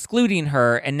excluding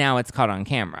her, and now it's caught on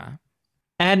camera.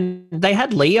 And they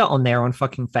had Leah on there on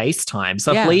fucking FaceTime.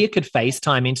 So if Leah could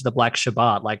FaceTime into the Black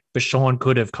Shabbat, like Bershan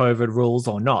could have COVID rules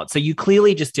or not. So you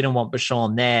clearly just didn't want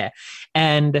Bershan there.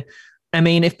 And I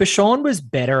mean, if Bershan was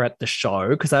better at the show,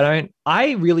 because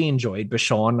I really enjoyed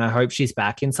Bershan. I hope she's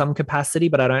back in some capacity,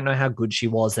 but I don't know how good she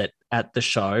was at the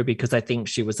show because I think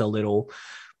she was a little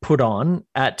put on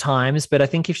at times. But I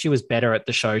think if she was better at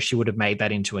the show, she would have made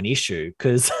that into an issue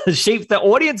because the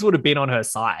audience would have been on her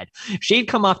side. She'd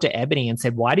come after Ebony and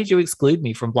said, why did you exclude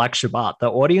me from Black Shabbat?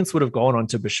 The audience would have gone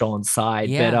onto Bershan's side.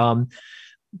 Yeah. But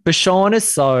Bershan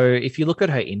is if you look at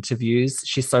her interviews,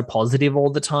 she's so positive all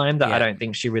the time that I don't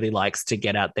think she really likes to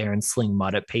get out there and sling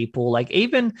mud at people. Like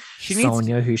even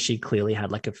Sonia, who she clearly had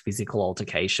like a physical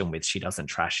altercation with, she doesn't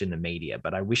trash in the media.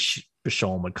 But I wish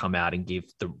Bershan would come out and give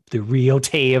the real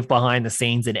tea of behind the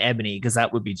scenes in Ebony because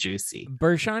that would be juicy.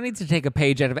 Bershan needs to take a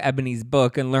page out of Ebony's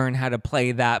book and learn how to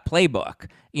play that playbook.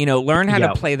 You know, learn how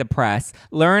to play the press,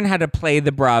 learn how to play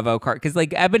the Bravo card. Because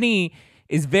like Ebony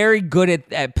is very good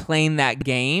at playing that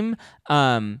game.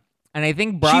 And I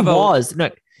think Bravo...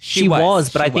 She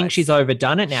was, but I think she's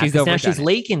overdone it now. Now she's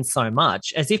leaking so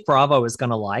much as if Bravo is going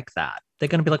to like that. They're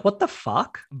going to be like, what the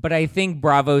fuck? But I think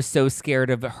Bravo's so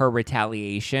scared of her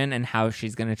retaliation and how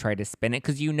she's going to try to spin it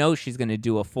because you know she's going to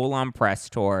do a full-on press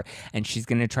tour and she's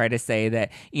going to try to say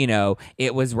that, you know,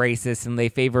 it was racist and they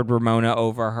favored Ramona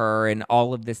over her and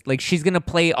all of this. Like, she's going to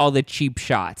play all the cheap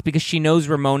shots because she knows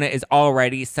Ramona is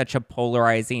already such a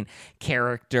polarizing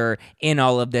character in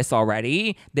all of this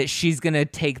already that she's going to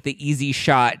take the easy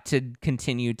shot to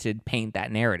continue to paint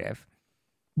that narrative.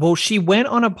 Well, she went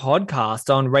on a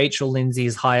podcast on Rachel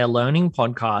Lindsay's Higher Learning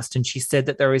podcast, and she said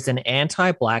that there is an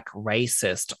anti-Black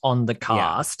racist on the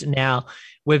cast. Yeah. Now,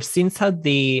 we've since had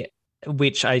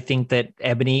which I think that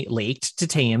Ebony leaked to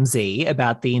TMZ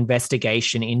about the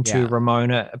investigation into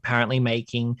Ramona apparently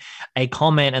making a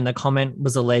comment, and the comment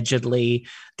was allegedly,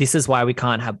 this is why we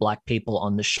can't have Black people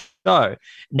on the show.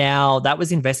 Now, that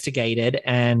was investigated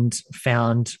and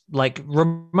found, like,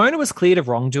 Ramona was cleared of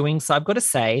wrongdoing, so I've got to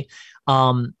say,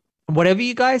 whatever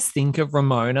you guys think of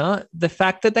Ramona, the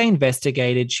fact that they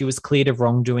investigated, she was cleared of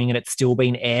wrongdoing and it's still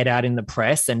been aired out in the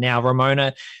press. And now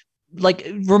Ramona like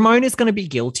Ramona's going to be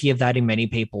guilty of that in many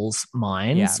people's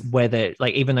minds, whether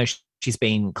like even though she's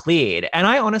been cleared. And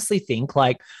I honestly think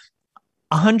like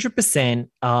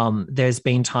 100%, there's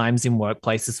been times in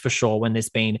workplaces for sure when there's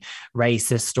been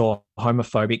racist or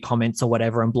homophobic comments or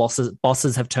whatever, and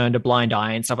bosses have turned a blind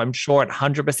eye and stuff. I'm sure it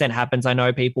 100% happens. I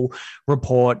know people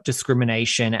report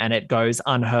discrimination and it goes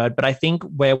unheard, but I think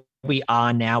where we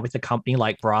are now with a company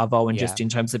like Bravo and just in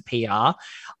terms of PR,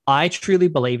 I truly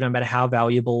believe no matter how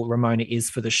valuable Ramona is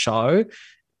for the show,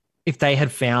 if they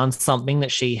had found something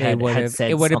that she had said,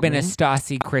 it would have been a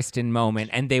Stassi Kristen moment,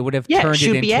 and they would have turned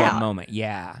it into a moment.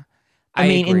 Yeah. I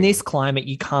mean, agree. In this climate,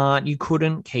 you can't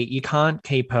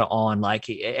keep her on. Like,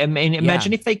 I mean,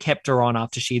 imagine if they kept her on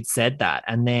after she'd said that,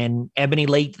 and then Ebony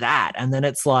leaked that, and then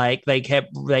it's like they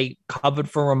covered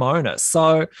for Ramona.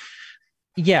 So,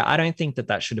 yeah, I don't think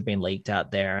that should have been leaked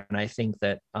out there, and I think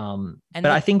that,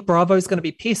 I think Bravo's going to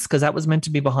be pissed because that was meant to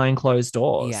be behind closed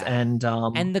doors, and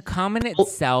the comment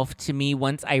itself to me,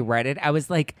 once I read it, I was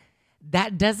like,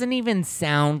 that doesn't even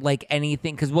sound like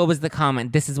anything. Because what was the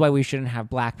comment? This is why we shouldn't have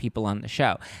black people on the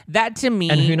show. That to me,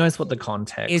 and who knows what the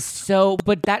context is. So,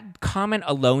 but that comment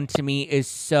alone to me is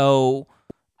so,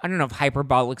 I don't know if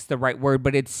hyperbolic's the right word,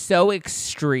 but it's so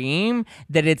extreme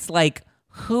that it's like,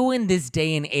 who in this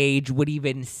day and age would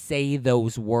even say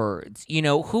those words? You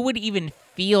know, who would even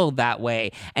feel that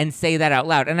way and say that out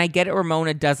loud? And I get it,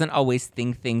 Ramona doesn't always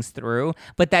think things through,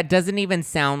 but that doesn't even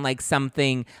sound like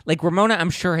something like Ramona, I'm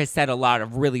sure, has said a lot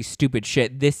of really stupid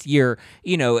shit this year,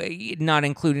 you know, not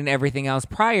including everything else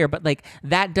prior, but like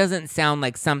that doesn't sound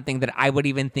like something that I would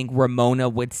even think Ramona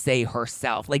would say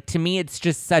herself. Like, to me, it's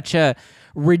just such a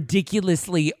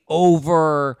ridiculously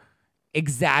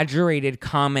exaggerated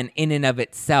comment in and of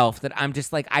itself that I'm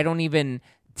just like, I don't even,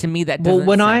 to me, that doesn't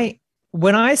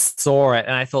when I saw it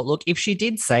and I thought, look, if she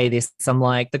did say this, I'm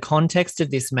like, the context of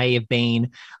this may have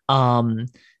been,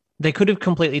 they could have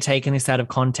completely taken this out of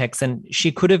context, and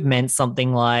she could have meant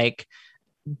something like,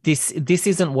 this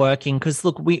isn't working. Because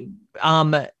look,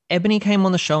 Ebony came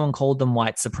on the show and called them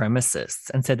white supremacists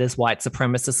and said there's white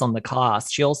supremacists on the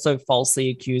cast. She also falsely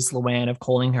accused Luann of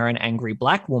calling her an angry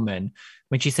black woman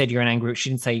when she said she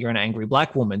didn't say you're an angry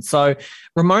black woman. So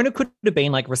Ramona could have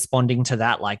been like responding to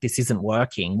that, like, this isn't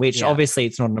working, which obviously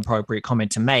it's not an appropriate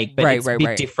comment to make, but it's a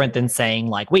bit different than saying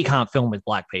like, we can't film with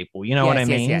black people. You know what I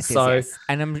mean? Yes.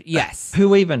 And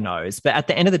who even knows? But at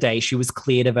the end of the day, she was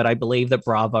cleared of it. I believe that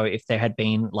Bravo, if there had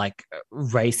been like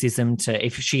racism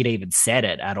if she'd even said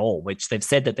it at all, which they've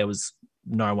said that there was,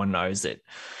 no one knows it,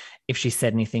 if she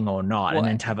said anything or not, and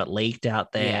then to have it leaked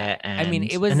out there. Yeah. And, I mean,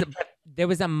 there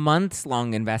was a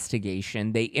months-long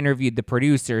investigation. They interviewed the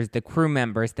producers, the crew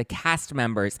members, the cast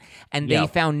members, and they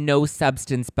found no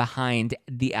substance behind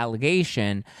the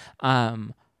allegation.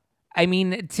 I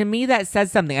mean, to me, that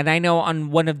says something. And I know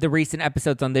on one of the recent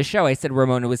episodes on this show, I said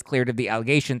Ramona was cleared of the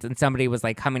allegations, and somebody was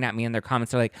like coming at me in their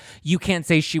comments. They're like, you can't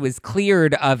say she was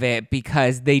cleared of it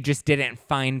because they just didn't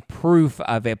find proof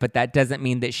of it, but that doesn't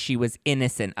mean that she was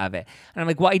innocent of it. And I'm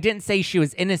like, well, I didn't say she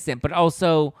was innocent, but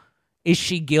also, is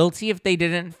she guilty if they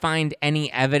didn't find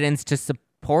any evidence to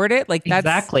support it? Like, that's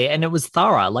exactly. And it was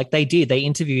thorough. Like, they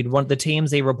interviewed one of the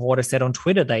TMZ reporter said on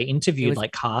Twitter, they interviewed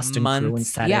like cast and crew and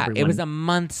sat everyone. It was a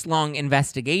months-long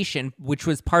investigation, which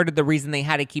was part of the reason they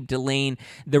had to keep delaying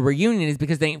the reunion, is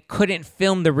because they couldn't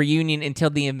film the reunion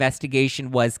until the investigation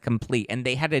was complete, and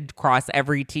they had to cross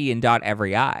every T and dot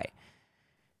every I.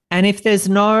 And if there's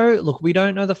look, we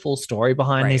don't know the full story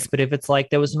behind this, but if it's like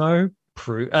there was no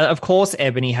proof, of course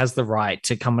Ebony has the right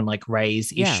to come and like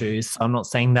raise issues. So I'm not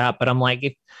saying that, but I'm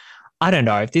like, I don't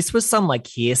know if this was some like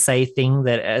hearsay thing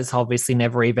that has obviously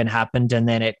never even happened, and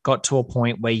then it got to a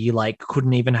point where you like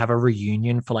couldn't even have a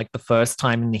reunion for like the first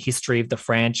time in the history of the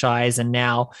franchise, and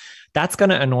now that's going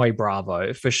to annoy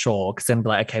Bravo for sure, because then be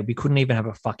like, okay, we couldn't even have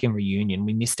a fucking reunion,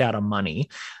 we missed out on money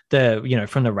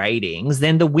from the ratings.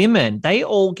 Then the women, they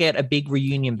all get a big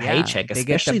reunion paycheck,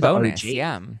 especially the bonus,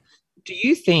 OG. Do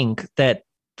you think that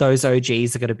those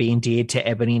OGs are going to be endeared to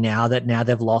Ebony now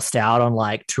they've lost out on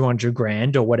like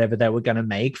 $200,000 or whatever they were going to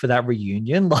make for that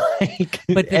reunion? Like,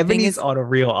 but Ebony's on a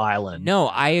real island. No,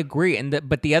 I agree.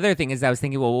 But the other thing is, I was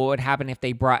thinking, well, what would happen if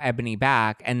they brought Ebony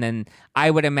back? And then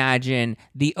I would imagine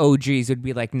the OGs would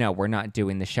be like, no, we're not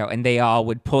doing the show. And they all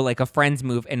would pull like a Friends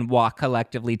move and walk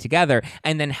collectively together.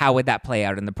 And then how would that play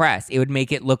out in the press? It would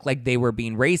make it look like they were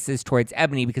being racist towards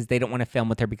Ebony because they don't want to film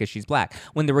with her because she's black.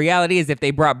 When the reality is, if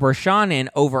they brought Bershawn in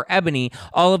over Ebony,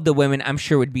 all of the women, I'm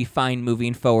sure, would be fine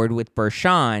moving forward with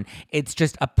Bershawn. It's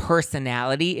just a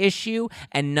personality issue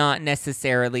and not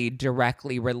necessarily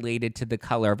directly related to the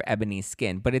color of Ebony's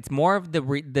skin. But it's more of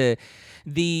the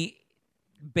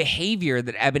behavior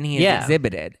that Ebony has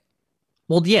exhibited.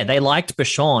 Well, yeah, they liked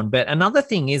Bashan, but another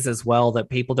thing is as well that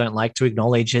people don't like to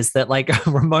acknowledge is that, like,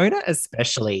 Ramona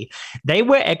especially, they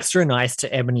were extra nice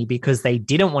to Ebony because they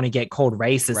didn't want to get called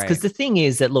racist. Because the thing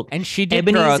is that, look, and she did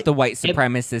throw out the white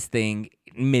supremacist thing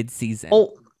mid-season.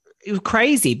 Oh, it was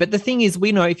crazy. But the thing is,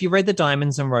 we know if you read the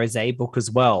Diamonds and Rose book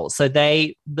as well, so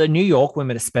the New York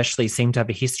women especially seem to have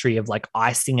a history of like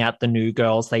icing out the new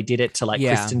girls. They did it to like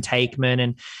Kristen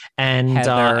Takeman and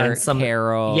Heather, and some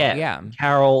Carol,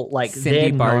 Carol, like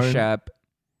Cindy Barshop.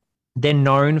 They're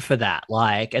known for that,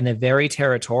 like, and they're very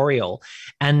territorial.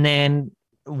 And then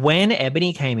when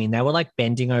Ebony came in, they were like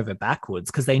bending over backwards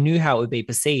because they knew how it would be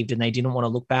perceived and they didn't want to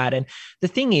look bad. And the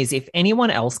thing is, if anyone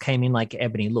else came in like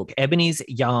Ebony, look, Ebony's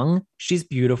young, she's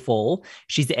beautiful,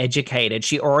 she's educated,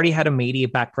 she already had a media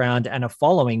background and a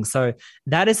following. So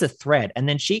that is a threat. And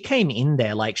then she came in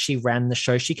there, like she ran the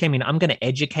show. She came in, I'm going to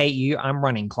educate you. I'm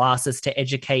running classes to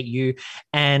educate you.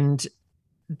 And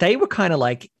they were kind of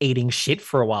like eating shit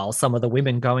for a while. Some of the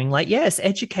women going like, yes,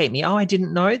 educate me. Oh, I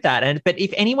didn't know that. But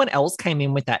if anyone else came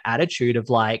in with that attitude of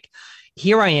like,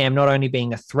 here I am not only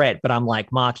being a threat, but I'm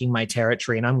like marking my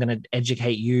territory and I'm going to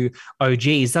educate you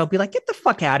OGs, they'll be like, get the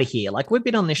fuck out of here. Like we've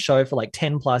been on this show for like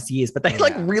 10 plus years, but they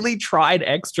like really tried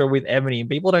extra with Ebony and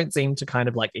people don't seem to kind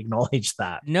of like acknowledge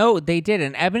that. No, they did.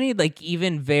 And Ebony, like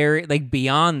even very like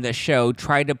beyond the show,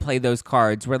 tried to play those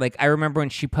cards where like, I remember when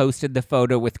she posted the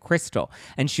photo with Crystal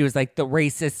and she was like, the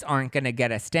racists aren't going to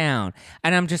get us down.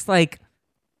 And I'm just like,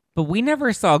 but we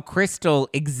never saw Crystal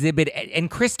exhibit, and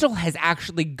Crystal has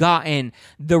actually gotten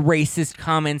the racist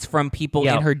comments from people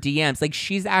in her DMs. Like,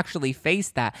 she's actually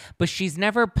faced that, but she's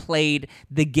never played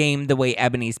the game the way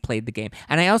Ebony's played the game.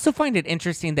 And I also find it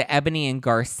interesting that Ebony and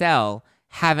Garcelle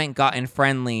haven't gotten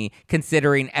friendly,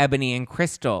 considering Ebony and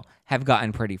Crystal have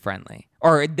gotten pretty friendly.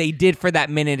 Or they did for that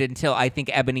minute until I think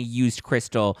Ebony used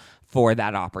Crystal for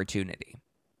that opportunity.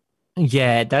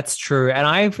 Yeah, that's true. And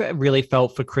I've really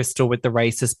felt for Crystal with the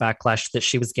racist backlash that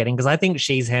she was getting because I think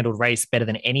she's handled race better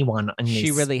than anyone. She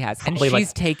really has. And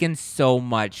she's taken so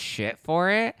much shit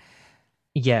for it.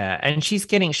 Yeah, and she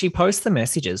posts the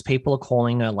messages. People are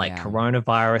calling her like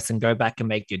coronavirus and go back and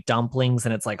make your dumplings.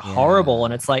 And it's like horrible.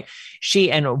 And it's like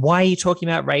and why are you talking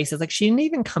about race? It's like she didn't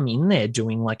even come in there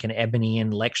doing like an Ebony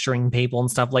and lecturing people and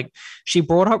stuff. Like she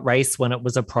brought up race when it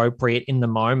was appropriate in the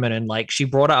moment. And like she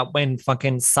brought up when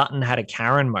fucking Sutton had a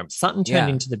Karen moment. Sutton turned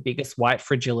into the biggest white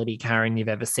fragility Karen you've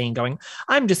ever seen going,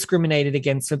 I'm discriminated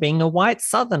against for being a white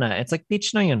Southerner. It's like,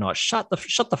 bitch, no, you're not. Shut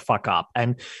the fuck up.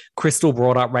 And Crystal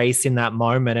brought up race in that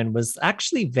moment and was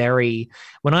actually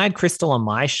when I had Crystal on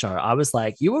my show, I was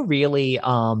like, you were really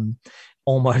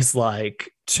almost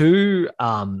like too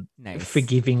nice.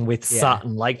 Forgiving with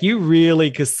Sutton. Like you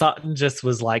really, because Sutton just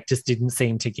didn't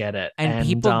seem to get it. And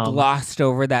people glossed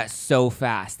over that so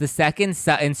fast. The second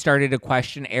Sutton started to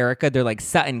question Erica, they're like,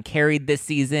 Sutton carried this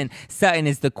season. Sutton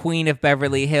is the queen of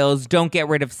Beverly Hills. Don't get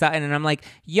rid of Sutton. And I'm like,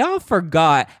 y'all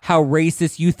forgot how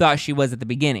racist you thought she was at the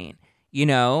beginning. You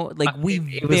know, like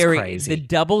it was crazy. The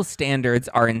double standards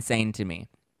are insane to me.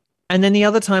 And then the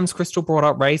other times Crystal brought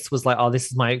up race was like, oh, this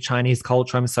is my Chinese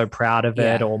culture. I'm so proud of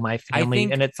it. Or my family.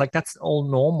 And it's like, that's all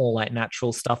normal, like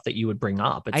natural stuff that you would bring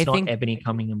up. It's not Ebony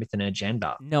coming in with an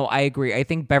agenda. No, I agree. I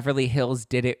think Beverly Hills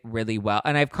did it really well.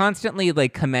 And I've constantly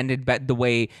like commended the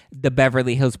way the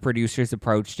Beverly Hills producers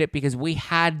approached it because we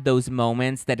had those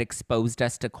moments that exposed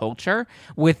us to culture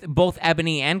with both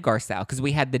Ebony and Garcelle. Because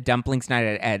we had the dumplings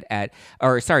night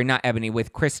not Ebony,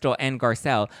 with Crystal and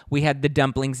Garcelle. We had the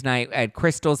dumplings night at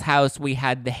Crystal's house. We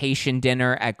had the Haitian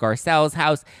dinner at Garcelle's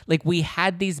house. Like we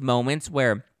had these moments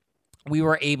where we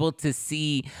were able to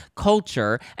see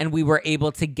culture and we were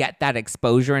able to get that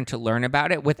exposure and to learn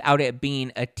about it without it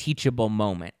being a teachable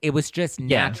moment. It was just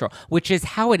natural, which is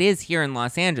how it is here in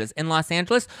Los Angeles. In Los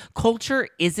Angeles, culture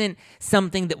isn't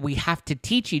something that we have to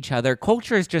teach each other.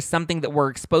 Culture is just something that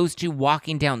we're exposed to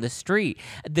walking down the street.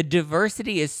 The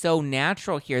diversity is so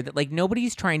natural here that like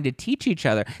nobody's trying to teach each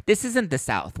other. This isn't the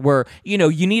South where, you know,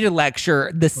 you need to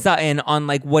lecture the Sutton on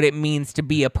like what it means to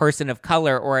be a person of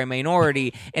color or a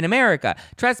minority in America.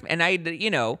 Trust me.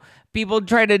 And people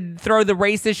try to throw the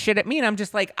racist shit at me, and I'm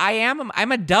just like, I'm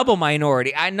a double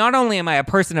minority. Not only am I a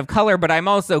person of color, but I'm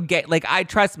also gay. Like,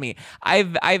 trust me,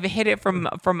 I've hit it from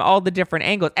all the different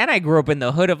angles, and I grew up in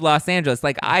the hood of Los Angeles.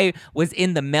 Like, I was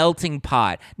in the melting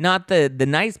pot, not the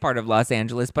nice part of Los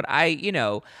Angeles, but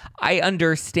I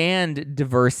understand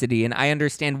diversity, and I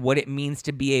understand what it means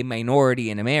to be a minority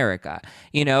in America.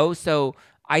 So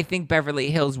I think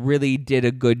Beverly Hills really did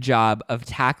a good job of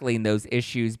tackling those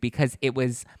issues because it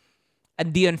was.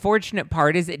 And the unfortunate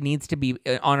part is it needs to be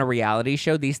on a reality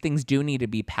show. These things do need to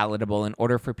be palatable in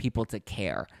order for people to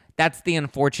care. That's the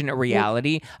unfortunate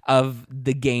reality of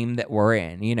the game that we're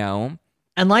in, you know?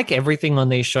 And like everything on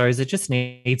these shows, it just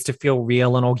needs to feel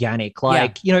real and organic.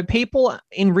 Like, you know, people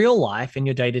in real life, in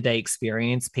your day-to-day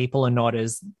experience, people are not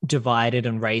as divided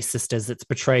and racist as it's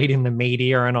portrayed in the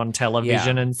media and on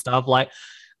television and stuff. Like,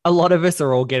 a lot of us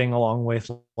are all getting along with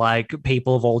like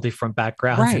people of all different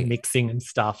backgrounds and mixing and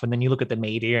stuff. And then you look at the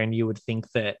media and you would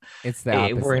think that it's the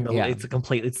opposite.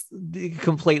 It's a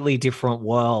completely different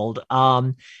world.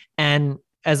 And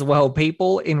as well,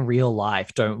 people in real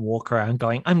life don't walk around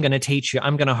going, I'm going to teach you,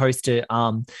 I'm going to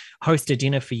host a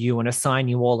dinner for you and assign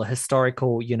you all a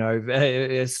historical, you know,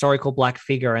 historical Black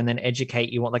figure and then educate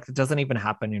you. Like, it doesn't even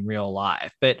happen in real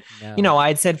life. But, you know, I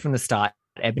had said from the start,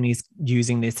 Ebony's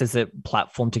using this as a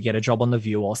platform to get a job on The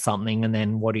View or something. And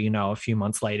then what do you know? A few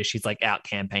months later, she's like out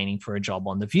campaigning for a job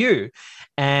on The View.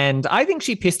 And I think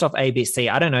she pissed off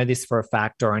ABC. I don't know this for a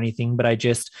fact or anything, but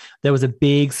there was a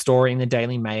big story in the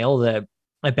Daily Mail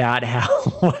about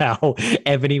how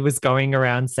Ebony was going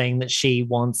around saying that she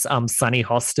wants Sunny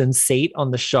Hostin's seat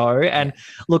on the show. And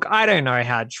look, I don't know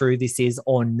how true this is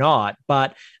or not,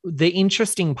 but the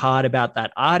interesting part about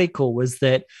that article was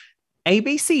that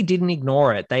ABC didn't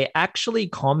ignore it. They actually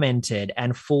commented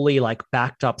and fully like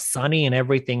backed up Sunny and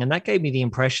everything. And that gave me the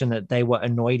impression that they were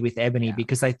annoyed with Ebony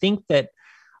because I think that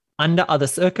under other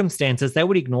circumstances, they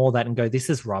would ignore that and go,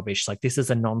 this is rubbish. Like, this is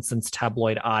a nonsense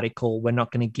tabloid article. We're not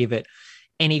going to give it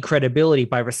any credibility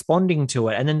by responding to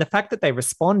it. And then the fact that they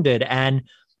responded, and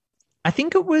I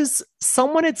think it was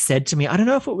someone had said to me, I don't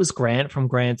know if it was Grant from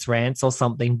Grant's Rants or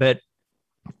something, but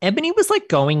Ebony was like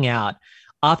going out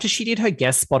after she did her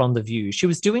guest spot on The View. She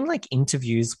was doing like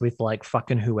interviews with like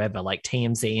fucking whoever, like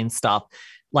TMZ and stuff,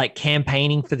 like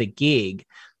campaigning for the gig.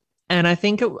 And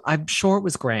I'm sure it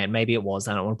was Grant. Maybe it was.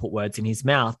 I don't want to put words in his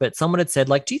mouth, but someone had said,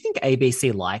 like, do you think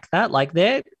ABC like that? Like,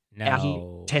 they're out here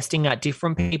testing out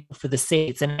different people for the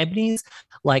seats, and Ebony's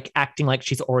like acting like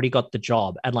she's already got the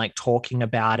job and like talking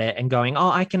about it and going,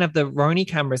 oh, I can have the Roni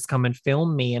cameras come and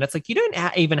film me. And it's like, you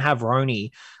don't even have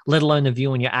Roni, let alone The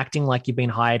View, and you're acting like you've been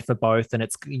hired for both, and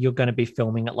you're going to be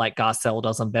filming it like Garcelle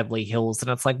does on Beverly Hills.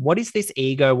 And it's like, what is this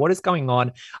ego? What is going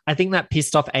on? I think that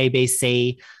pissed off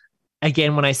ABC.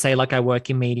 Again, when I say like I work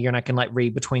in media and I can like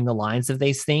read between the lines of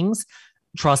these things,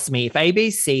 trust me, if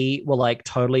ABC were like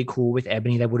totally cool with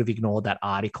Ebony, they would have ignored that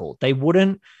article. They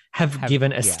wouldn't have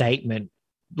given a statement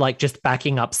like just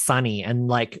backing up Sunny and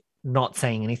like not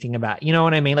saying anything about, you know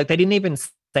what I mean? Like, they didn't even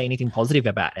say anything positive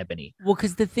about Ebony. Well,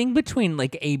 because the thing between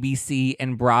like ABC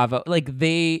and Bravo, like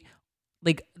the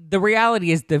reality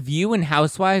is The View and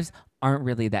Housewives aren't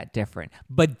really that different,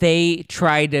 but they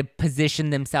try to position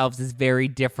themselves as very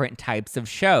different types of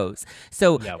shows.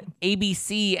 So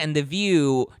ABC and The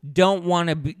View don't want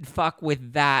to fuck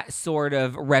with that sort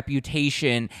of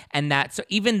reputation, and that, so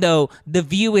even though The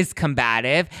View is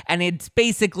combative and it's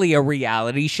basically a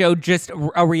reality show, just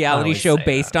a reality show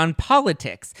based on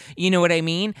politics, you know what I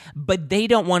mean? But they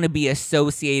don't want to be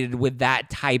associated with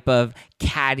that type of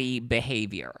catty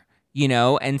behavior. You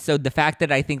know, and so the fact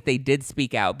that I think they did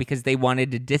speak out because they wanted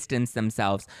to distance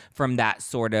themselves from that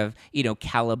sort of, you know,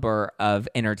 caliber of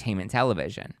entertainment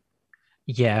television.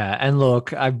 Yeah. And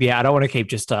look, I don't want to keep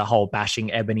just a whole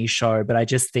bashing Ebony show, but I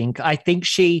think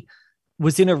she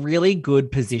was in a really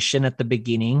good position at the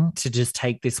beginning to just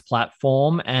take this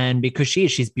platform. And because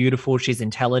she's beautiful, she's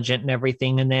intelligent and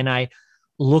everything. And then I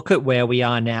look at where we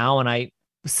are now and I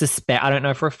don't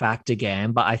know for a fact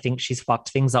again, but I think she's fucked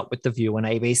things up with The View and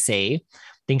ABC. I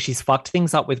think she's fucked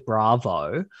things up with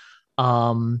Bravo.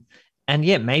 And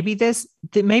yeah, maybe there's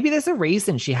a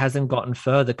reason she hasn't gotten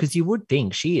further, because you would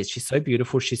think she's so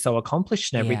beautiful, she's so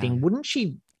accomplished and everything. Wouldn't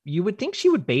she? You would think she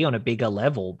would be on a bigger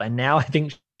level, but now I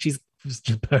think she's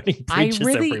just burning bridges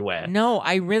everywhere. No,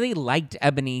 I really liked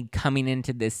Ebony coming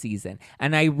into this season,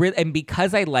 and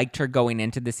because I liked her going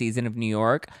into the season of New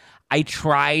York, I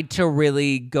tried to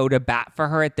really go to bat for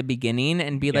her at the beginning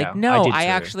and be like, no, I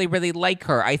actually really like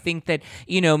her. I think that,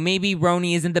 you know, maybe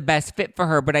Roni isn't the best fit for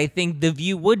her, but I think The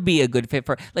View would be a good fit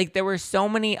for her. Like, there were so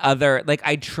many other, like,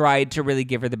 I tried to really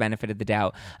give her the benefit of the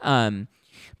doubt.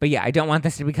 But yeah, I don't want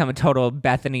this to become a total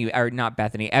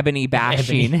Ebony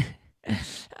bashing.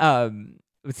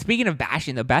 Speaking of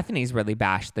bashing, though, Bethany's really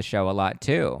bashed the show a lot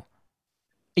too.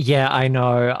 Yeah, I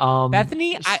know.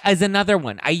 Bethany is another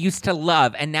one I used to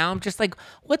love, and now I'm just like,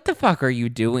 what the fuck are you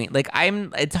doing? Like,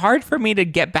 it's hard for me to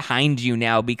get behind you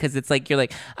now, because it's like, you're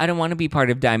like, I don't want to be part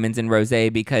of Diamonds and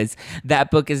Rosé because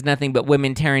that book is nothing but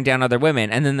women tearing down other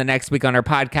women. And then the next week on our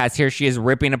podcast, here she is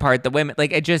ripping apart the women.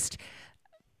 Like, I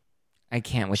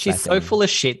can't with She's Bethany. So full of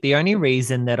shit. The only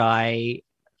reason that I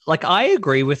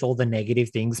agree with all the negative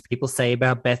things people say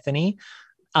about Bethany.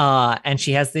 And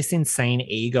she has this insane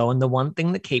ego. And the one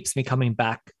thing that keeps me coming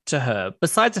back to her,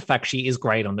 besides the fact she is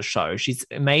great on the show, she's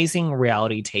amazing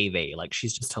reality TV. Like,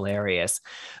 she's just hilarious.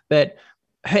 But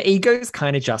her ego is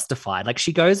kind of justified. Like,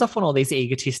 she goes off on all these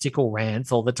egotistical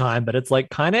rants all the time, but it's like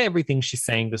kind of everything she's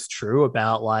saying is true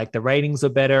about like the ratings are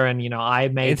better and, you know, I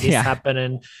made this happen.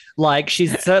 And like,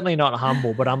 she's certainly not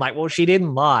humble, but I'm like, well, she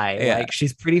didn't lie. Yeah. Like,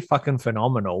 she's pretty fucking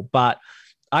phenomenal. But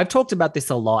I've talked about this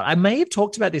a lot. I may have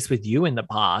talked about this with you in the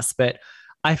past, but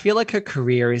I feel like her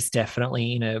career is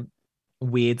definitely in a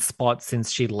weird spot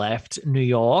since she left New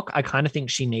York. I kind of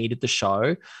think she needed the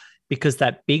show, because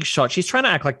that Big Shot, she's trying to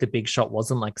act like the Big Shot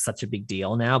wasn't like such a big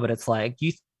deal now, but it's like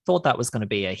you thought that was going to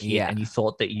be a hit and you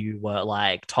thought that you were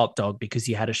like top dog because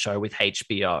you had a show with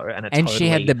HBO and she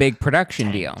had the big production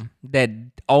deal that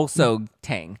also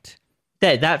tanked.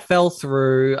 That fell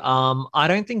through. I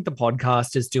don't think the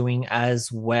podcast is doing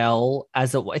as well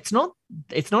as it's not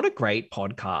a great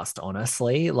podcast,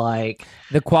 honestly. Like,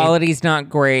 the quality's not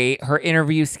great. Her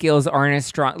interview skills aren't as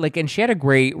strong. Like, and she had a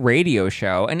great radio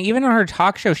show, and even on her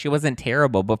talk show, she wasn't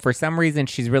terrible. But for some reason,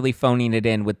 she's really phoning it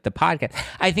in with the podcast.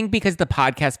 I think because the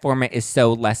podcast format is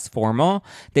so less formal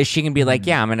that she can be like,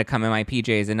 "Yeah, I'm going to come in my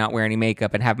PJs and not wear any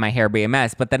makeup and have my hair be a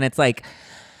mess." But then it's like,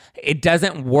 it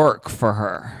doesn't work for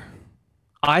her.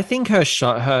 I think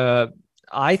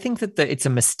I think that it's a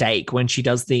mistake when she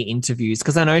does the interviews,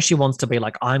 because I know she wants to be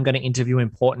like, I'm going to interview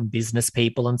important business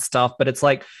people and stuff, but it's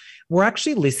like, we're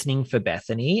actually listening for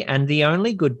Bethany, and the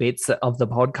only good bits of the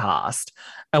podcast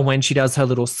are when she does her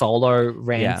little solo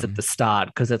rants at the start,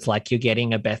 because it's like you're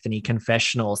getting a Bethany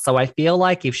confessional. So I feel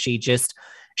like if she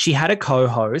had a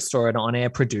co-host or an on-air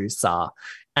producer,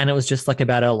 and it was just like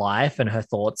about her life and her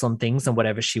thoughts on things and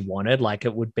whatever she wanted, like,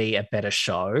 it would be a better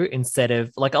show, instead of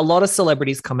like a lot of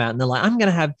celebrities come out and they're like, I'm going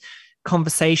to have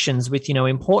conversations with, you know,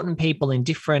 important people in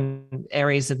different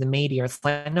areas of the media. It's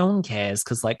like, no one cares,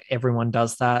 because like everyone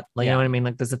does that. Like, you know what I mean?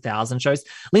 Like, there's 1,000 shows.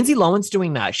 Lindsay Lohan's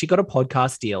doing that. She got a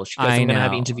podcast deal. She goes, I'm going to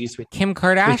have interviews with Kim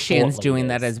Kardashian's doing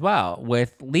that as well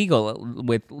with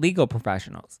legal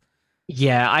professionals.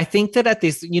 Yeah, I think that at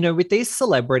this, you know, with these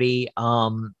celebrity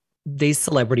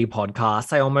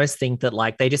podcasts, I almost think that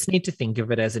like they just need to think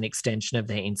of it as an extension of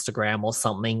their Instagram or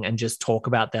something, and just talk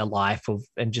about their life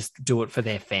and just do it for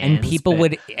their fans.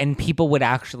 And people would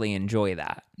actually enjoy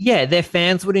that. Yeah, their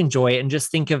fans would enjoy it, and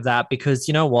just think of that, because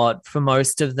you know what, for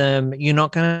most of them, you're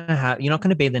not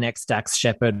gonna be the next Dax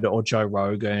Shepard or Joe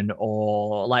Rogan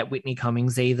or like Whitney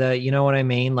Cummings either. You know what I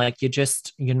mean? Like,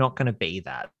 you're not gonna be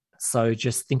that. So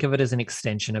just think of it as an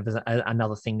extension of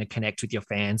another thing to connect with your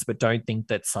fans, but don't think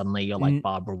that suddenly you're like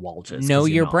Barbara Walters. Know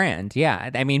your brand.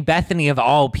 Yeah. I mean, Bethany of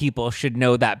all people should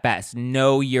know that best.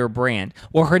 Know your brand.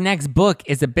 Well, her next book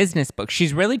is a business book.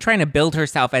 She's really trying to build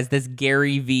herself as this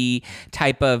Gary Vee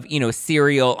type of, you know,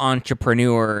 serial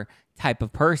entrepreneur type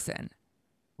of person.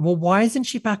 Well, why isn't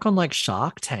she back on like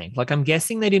Shark Tank? Like, I'm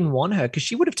guessing they didn't want her, because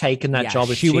she would have taken that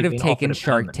job. If she would have taken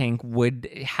Shark Tank.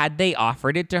 Had they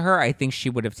offered it to her, I think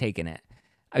she would have taken it.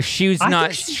 She's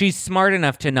smart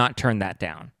enough to not turn that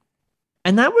down.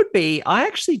 And that would be, I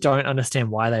actually don't understand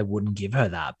why they wouldn't give her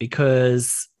that,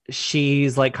 because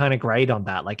she's like kind of great on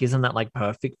that. Like, isn't that like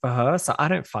perfect for her? So I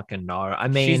don't fucking know. I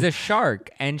mean, she's a shark,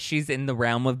 and she's in the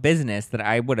realm of business that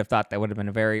I would have thought that would have been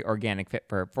a very organic fit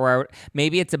for her.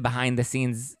 Maybe it's a behind the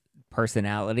scenes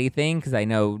personality thing, because I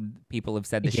know people have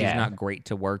said that she's not great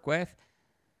to work with.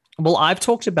 Well, I've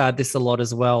talked about this a lot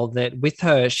as well, that with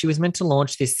her, she was meant to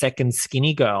launch this second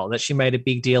Skinny Girl, that she made a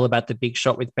big deal about the Big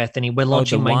Shot with Bethany. We're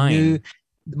launching my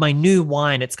new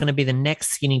wine. It's going to be the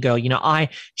next Skinny Girl. You know, I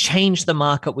changed the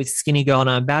market with Skinny Girl, and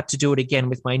I'm about to do it again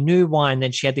with my new wine.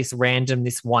 Then she had this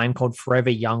wine called Forever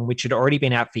Young, which had already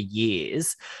been out for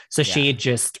years. So she had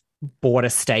just bought a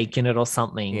stake in it or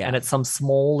something. And it's some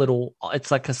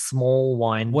it's like a small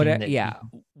wine.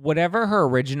 Whatever her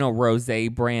original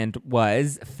rosé brand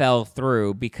was fell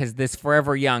through, because this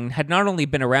Forever Young had not only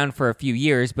been around for a few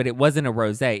years, but it wasn't a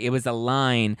rosé. It was a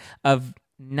line of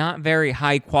not very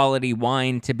high quality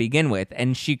wine to begin with.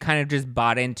 And she kind of just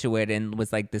bought into it and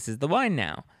was like, this is the wine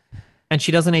now. And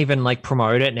she doesn't even like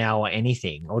promote it now or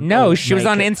anything. She was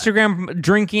on Instagram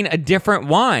drinking a different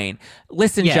wine.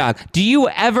 Listen, Jacques, do you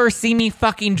ever see me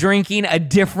fucking drinking a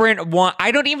different wine?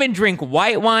 I don't even drink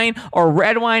white wine or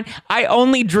red wine. I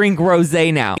only drink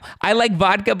rosé now. I like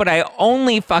vodka, but I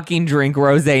only fucking drink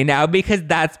rosé now because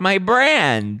that's my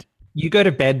brand. You go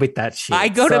to bed with that shit.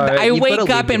 I wake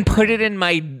up and put it in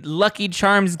my Lucky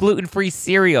Charms gluten-free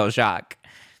cereal, Jacques.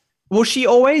 Well, she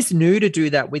always knew to do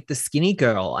that with the Skinny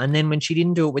Girl. And then when she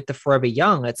didn't do it with the Forever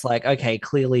Young, it's like, okay,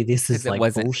 clearly this is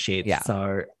like bullshit. Yeah.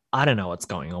 So I don't know what's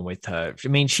going on with her. I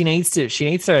mean, she needs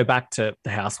to go back to the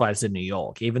Housewives of New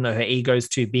York, even though her ego's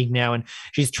too big now and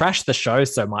she's trashed the show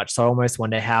so much. So I almost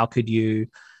wonder, how could you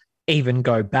even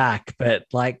go back? But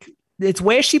like, it's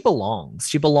where she belongs.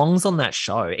 She belongs on that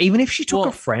show, even if she took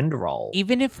a friend role.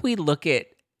 Even if we look at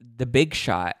The Big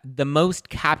Shot, the most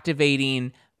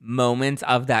captivating moments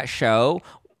of that show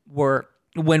were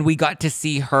when we got to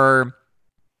see her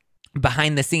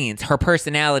behind the scenes, her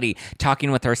personality,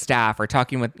 talking with her staff or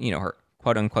talking with, her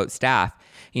quote unquote staff,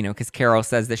 because Carol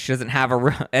says that she doesn't have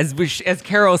as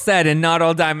Carol said in Not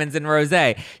All Diamonds and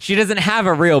Rosé, she doesn't have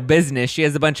a real business. She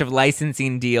has a bunch of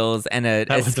licensing deals and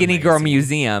a skinny girl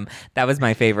museum. That was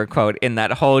my favorite quote in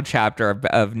that whole chapter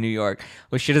of New York,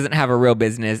 where she doesn't have a real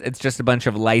business. It's just a bunch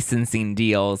of licensing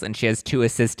deals, and she has 2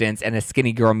 assistants and a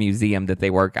skinny girl museum that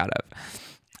they work out of.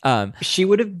 She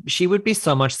would be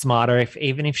so much smarter if,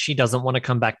 even if she doesn't want to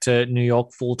come back to New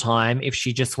York full time, if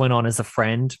she just went on as a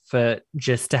friend for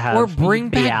just to have, or bring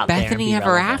back Bethany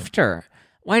Ever After.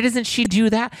 Why doesn't she do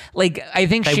that? Like, I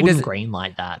think they she wouldn't doesn't green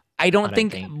like that. I don't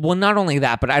think. Well, not only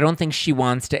that, but I don't think she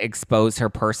wants to expose her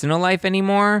personal life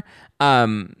anymore.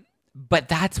 But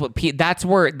that's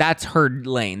her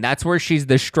lane. That's where she's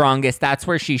the strongest. That's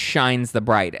where she shines the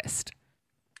brightest.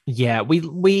 Yeah,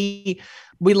 we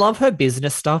love her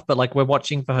business stuff, but like, we're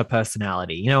watching for her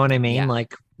personality. You know what I mean? Yeah.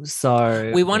 Like,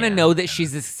 so we want to know that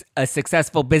she's a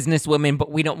successful businesswoman,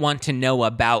 but we don't want to know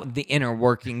about the inner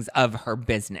workings of her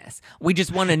business. We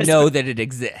just want to know that it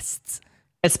exists.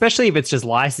 Especially if it's just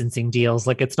licensing deals,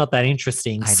 like, it's not that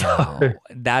interesting. I know.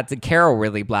 That's a Carol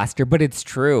really blaster, but it's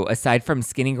true. Aside from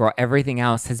Skinny Girl, everything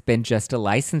else has been just a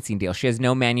licensing deal. She has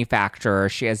no manufacturer.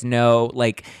 She has no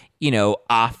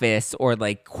office or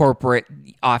like corporate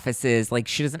offices. Like,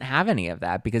 she doesn't have any of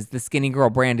that because the Skinny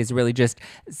Girl brand is really just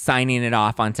signing it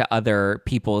off onto other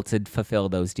people to fulfill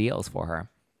those deals for her.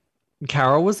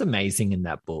 Carol was amazing in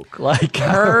that book. Like,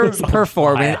 her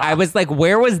performance, I was like,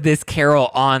 where was this Carol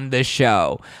on the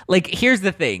show? Like, here's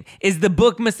the thing. Is the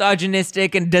book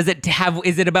misogynistic, and is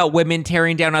it about women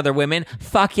tearing down other women?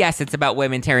 Fuck yes, it's about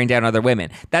women tearing down other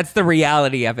women. That's the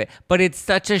reality of it. But it's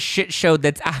such a shit show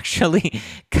that's actually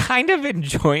kind of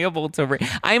enjoyable to read.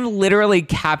 I'm literally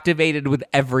captivated with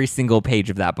every single page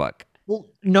of that book. Well,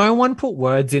 no one put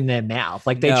words in their mouth.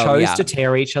 Like, they chose to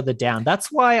tear each other down. That's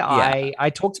why I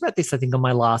talked about this, I think, on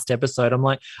my last episode. I'm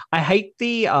like, I hate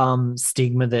the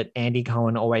stigma that Andy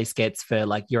Cohen always gets for,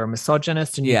 like, you're a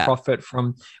misogynist and you profit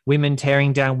from women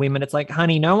tearing down women. It's like,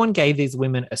 honey, no one gave these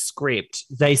women a script.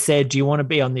 They said, do you want to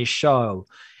be on this show?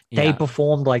 They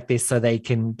performed like this so they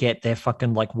can get their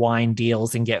fucking, like, wine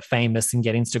deals and get famous and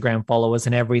get Instagram followers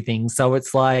and everything. So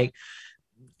it's like,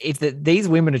 these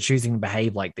women are choosing to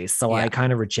behave like this. So I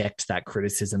kind of reject that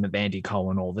criticism of Andy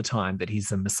Cohen all the time, that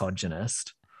he's a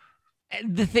misogynist.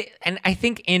 And I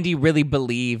think Andy really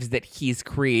believes that he's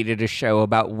created a show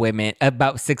about women,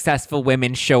 about successful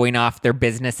women showing off their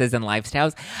businesses and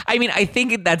lifestyles. I mean, I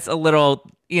think that's a little,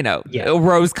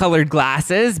 rose-colored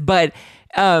glasses, but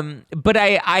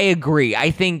I agree.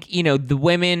 I think, the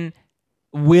women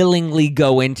willingly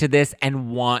go into this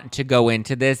and want to go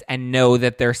into this and know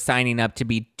that they're signing up to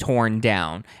be torn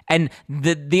down. And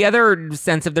the other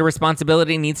sense of the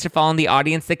responsibility needs to fall on the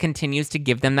audience that continues to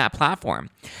give them that platform.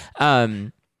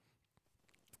 We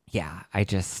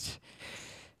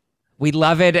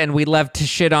love it and we love to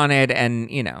shit on it, and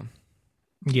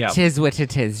tis what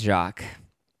it is, Jacques.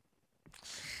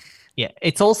 Yeah,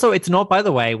 it's not, by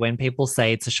the way, when people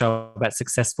say it's a show about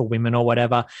successful women or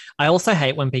whatever, I also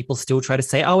hate when people still try to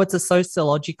say, oh, it's a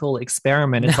sociological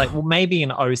experiment. It's like, well, maybe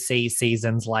in OC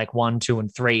seasons like 1, 2,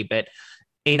 and 3, but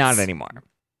it's not anymore.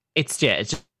 It's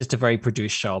just a very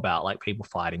produced show about, like, people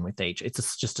fighting with each.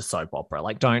 It's just a soap opera.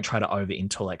 Like, don't try to over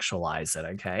intellectualize it,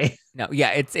 okay? No,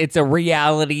 yeah, it's a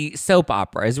reality soap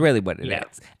opera is really what it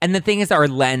is. And the thing is, our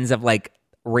lens of, like,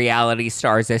 reality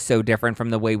stars is so different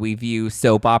from the way we view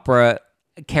soap opera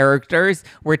characters,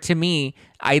 where to me,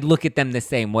 I look at them the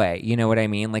same way. You know what I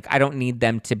mean? Like, I don't need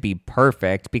them to be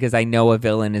perfect because I know a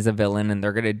villain is a villain and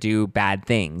they're going to do bad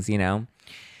things,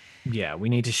 Yeah, we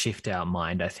need to shift our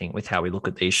mind, I think, with how we look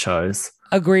at these shows.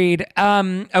 Agreed.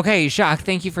 Okay, Jacques,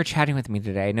 thank you for chatting with me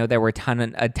today. I know there were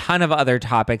a ton of other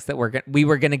topics that we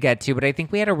were going to get to, but I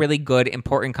think we had a really good,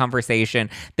 important conversation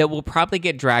that we'll probably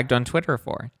get dragged on Twitter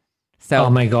for. So,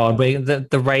 oh my God, the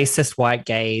racist white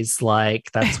gays, like,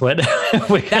 that's what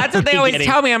that's what they always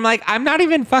tell me. I'm like, I'm not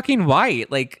even fucking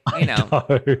white. Like,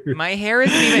 my hair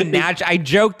isn't even natural. I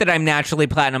joke that I'm naturally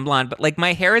platinum blonde, but like,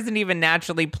 my hair isn't even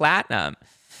naturally platinum.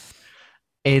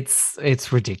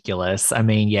 It's ridiculous. I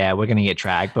mean, yeah, we're gonna get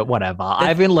dragged, but whatever.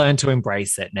 I've been learned to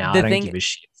embrace it now. I don't give a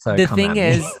shit. So the thing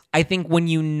is, I think when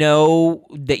you know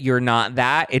that you're not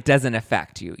that, it doesn't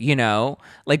affect you, you know?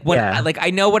 Like when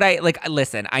I know what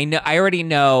listen, I already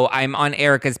know I'm on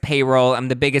Erika's payroll. I'm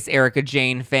the biggest Erika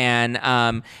Jayne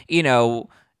fan. You know,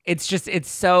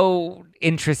 it's so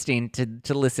interesting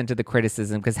to listen to the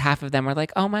criticism because half of them are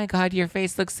like, oh my God, your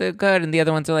face looks so good. And the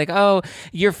other ones are like, oh,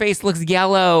 your face looks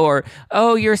yellow, or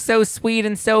oh, you're so sweet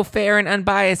and so fair and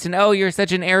unbiased. And oh, you're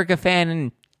such an Erika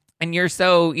fan and you're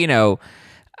so, you know,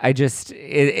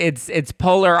 it's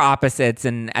polar opposites.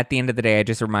 And at the end of the day, I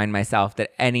just remind myself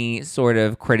that any sort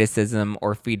of criticism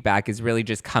or feedback is really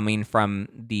just coming from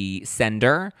the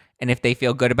sender. And if they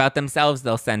feel good about themselves,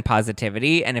 they'll send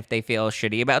positivity. And if they feel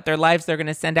shitty about their lives, they're going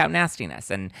to send out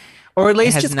nastiness. Or at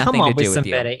least just come up with some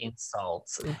better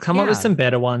insults. Come up with some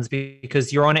better ones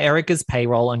because you're on Erika's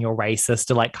payroll and you're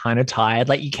racist or like kind of tired.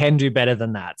 Like you can do better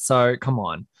than that. So come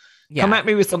on. Yeah. Come at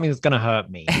me with something that's going to hurt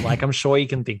me. Like, I'm sure you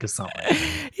can think of something.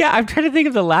 Yeah, I'm trying to think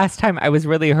of the last time I was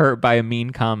really hurt by a mean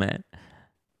comment.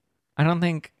 I don't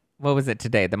think, what was it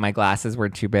today? That my glasses were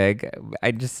too big.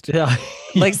 I just,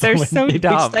 like, they're so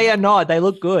dumb. Which they are not. They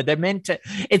look good.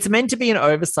 It's meant to be an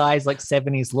oversized, like,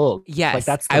 70s look. Yes. Like,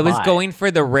 that's the I was vibe. going for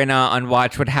the Rinna on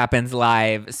Watch What Happens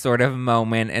Live sort of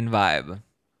moment and vibe.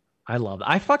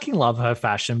 I fucking love her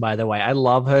fashion, by the way. I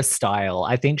love her style.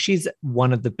 I think she's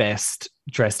one of the best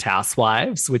dressed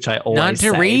housewives, which I always say.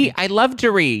 Not Dorit. I love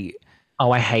Dorit.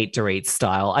 Oh, I hate Dorit's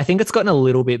style. I think it's gotten a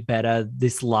little bit better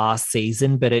this last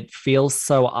season, but it feels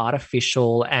so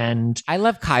artificial and... I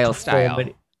love Kyle's style.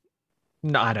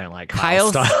 No, I don't like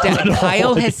Kyle's style.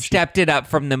 Kyle has stepped it up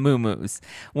from the muumuus.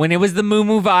 When it was the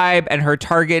muumuu vibe and her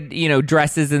Target, you know,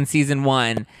 dresses in season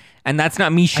 1... And that's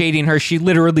not me shading her. She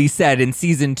literally said in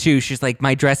season 2, she's like,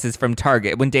 my dress is from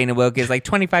Target. When Dana Wilk is like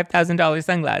 $25,000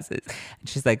 sunglasses. And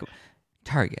she's like,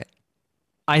 Target.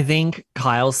 I think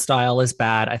Kyle's style is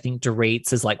bad. I think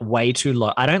Dorit's is like way too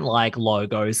low. I don't like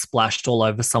logos splashed all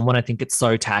over someone. I think it's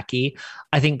so tacky.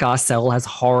 I think Garcelle has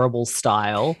horrible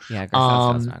style. Yeah,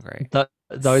 Garcelle's not great.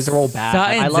 Those are all bad.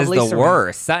 Sutton's is the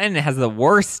worst. Sutton has the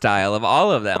worst style of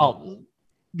all of them. Oh,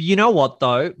 you know what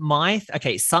though?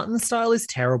 Sutton's style is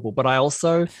terrible, but I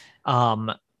also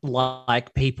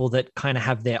like people that kind of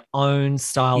have their own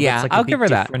style. Yeah, that's like I'll give her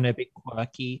different, a bit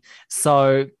quirky.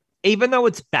 So even though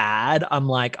it's bad, I'm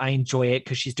like, I enjoy it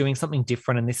because she's doing something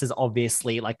different. And this is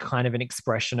obviously like kind of an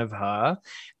expression of her.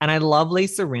 And I love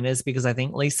Lisa Rinna's because I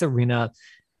think Lisa Rinna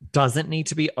doesn't need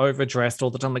to be overdressed all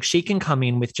the time. Like she can come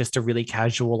in with just a really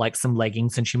casual, like some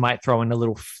leggings, and she might throw in a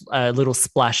little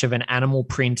splash of an animal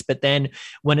print. But then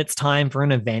when it's time for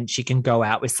an event, she can go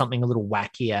out with something a little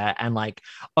wackier and like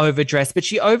overdress. But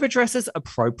she overdresses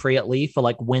appropriately for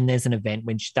like when there's an event,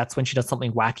 that's when she does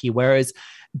something wacky. Whereas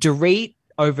Dorit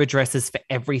overdresses for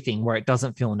everything where it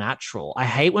doesn't feel natural. I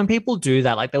hate when people do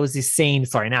that. Like there was this scene,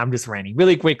 sorry, now I'm just ranting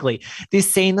really quickly.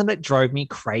 This scene that it drove me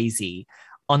crazy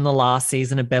on the last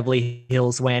season of Beverly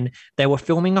Hills when they were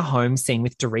filming a home scene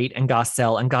with Dorit and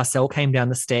Garcelle came down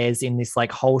the stairs in this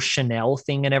like whole Chanel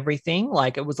thing and everything.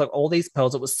 Like it was like all these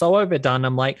pearls. It was so overdone.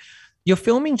 I'm like, you're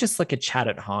filming just like a chat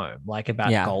at home, like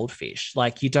about goldfish.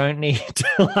 Like you don't need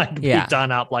to like be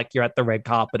done up like you're at the red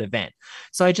carpet event.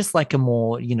 So I just like a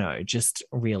more, you know, just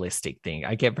realistic thing.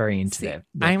 I get very into their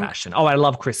fashion. Oh, I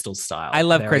love Crystal's style. I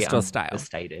love Crystal's style.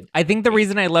 I think the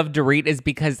reason I love Dorit is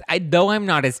because though I'm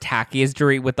not as tacky as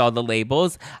Dorit with all the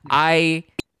labels,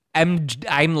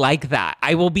 I'm like that.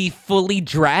 I will be fully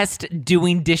dressed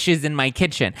doing dishes in my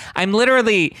kitchen. I'm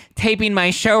literally taping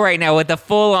my show right now with a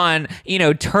full on, you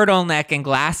know, turtleneck and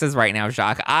glasses right now,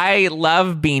 Jacques. I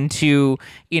love being too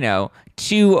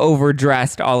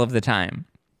overdressed all of the time.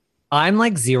 I'm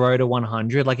like 0 to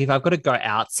 100. Like if I've got to go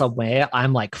out somewhere,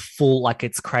 I'm like full, like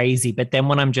it's crazy. But then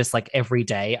when I'm just like every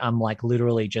day, I'm like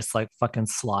literally just like fucking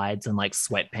slides and like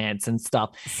sweatpants and stuff.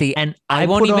 See, and I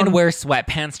won't even wear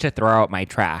sweatpants to throw out my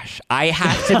trash. I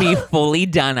have to be fully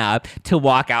done up to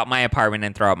walk out my apartment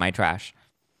and throw out my trash.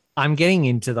 I'm getting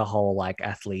into the whole like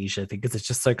athleisure thing because it's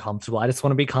just so comfortable. I just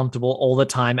want to be comfortable all the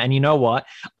time. And you know what?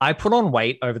 I put on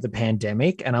weight over the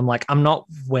pandemic and I'm like, I'm not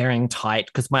wearing tight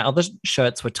because my other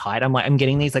shirts were tight. I'm like, I'm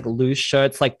getting these like loose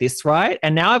shirts like this, right?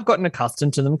 And now I've gotten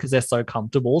accustomed to them because they're so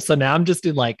comfortable. So now I'm just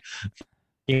in like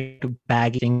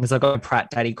baggy things. I've got a Pratt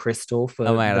Daddy Crystal for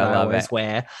that I always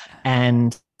wear.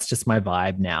 And it's just my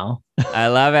vibe now. I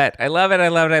love it. I love it. I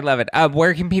love it. I love it.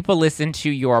 Where can people listen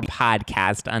to your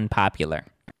podcast, Unpopular?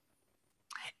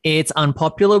 It's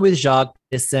Unpopular with Jacques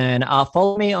listen.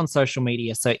 Follow me on social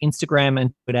media. So Instagram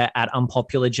and Twitter at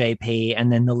UnpopularJP.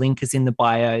 And then the link is in the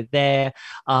bio there.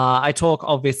 I talk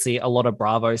obviously a lot of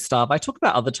Bravo stuff. I talk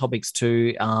about other topics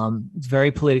too.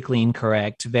 Very politically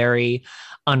incorrect, very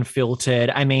unfiltered.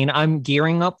 I mean, I'm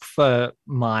gearing up for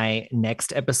my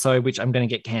next episode, which I'm going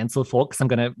to get cancelled for because I'm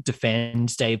going to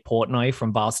defend Dave Portnoy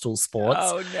from Barstool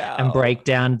Sports and break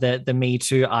down the Me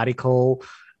Too article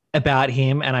about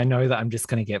him. And I know that I'm just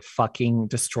going to get fucking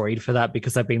destroyed for that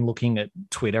because I've been looking at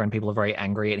Twitter and people are very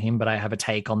angry at him, but I have a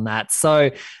take on that.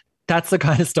 So that's the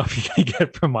kind of stuff you're going to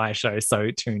get from my show.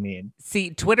 So tune in.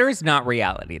 See, Twitter is not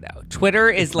reality, though. Twitter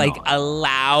is like a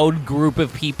loud group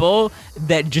of people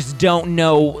that just don't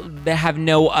know, that have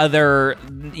no other,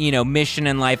 mission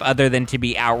in life other than to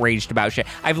be outraged about shit.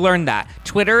 I've learned that.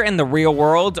 Twitter and the real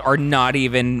world are not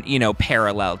even,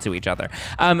 parallel to each other.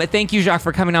 Thank you, Jacques,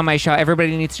 for coming on my show.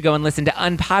 Everybody needs to go and listen to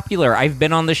Unpopular. I've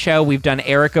been on the show. We've done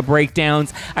Erica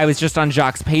breakdowns. I was just on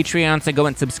Jacques' Patreon, so go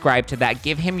and subscribe to that.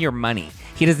 Give him your money.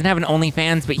 He doesn't have an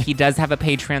OnlyFans, but he does have a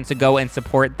Patreon, so go and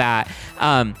support that.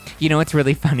 What's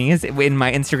really funny is in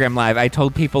my Instagram live, I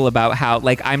told people about how,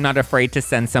 I'm not afraid to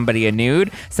send somebody a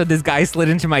nude. So this guy slid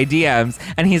into my DMs,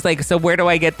 and he's like, so where do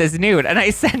I get this nude? And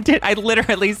I sent it. I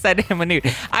literally sent him a nude.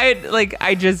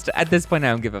 I just, at this point,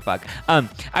 I don't give a fuck.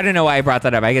 I don't know why I brought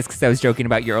that up. I guess because I was joking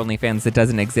about your OnlyFans that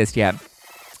doesn't exist yet.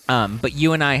 But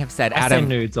you and I have said, Adam... I say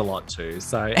nudes a lot too,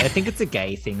 so I think it's a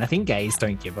gay thing. I think gays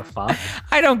don't give a fuck.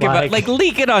 I don't give a...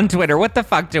 leak it on Twitter. What the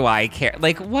fuck do I care?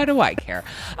 What do I care?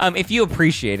 If you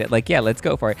appreciate it, let's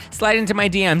go for it. Slide into my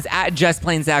DMs at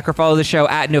JustPlainZach or follow the show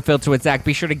at No Filter with Zach.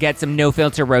 Be sure to get some No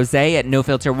Filter Rosé at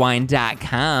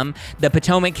NoFilterWine.com. The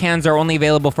Potomac cans are only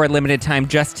available for a limited time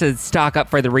just to stock up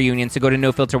for the reunion, so go to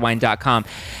NoFilterWine.com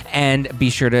and be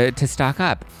sure to stock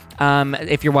up.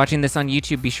 If you're watching this on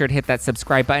YouTube, be sure to hit that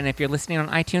subscribe button. If you're listening on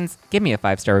iTunes, give me a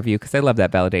 5-star review because I love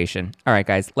that validation. All right,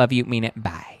 guys. Love you. Mean it.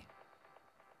 Bye.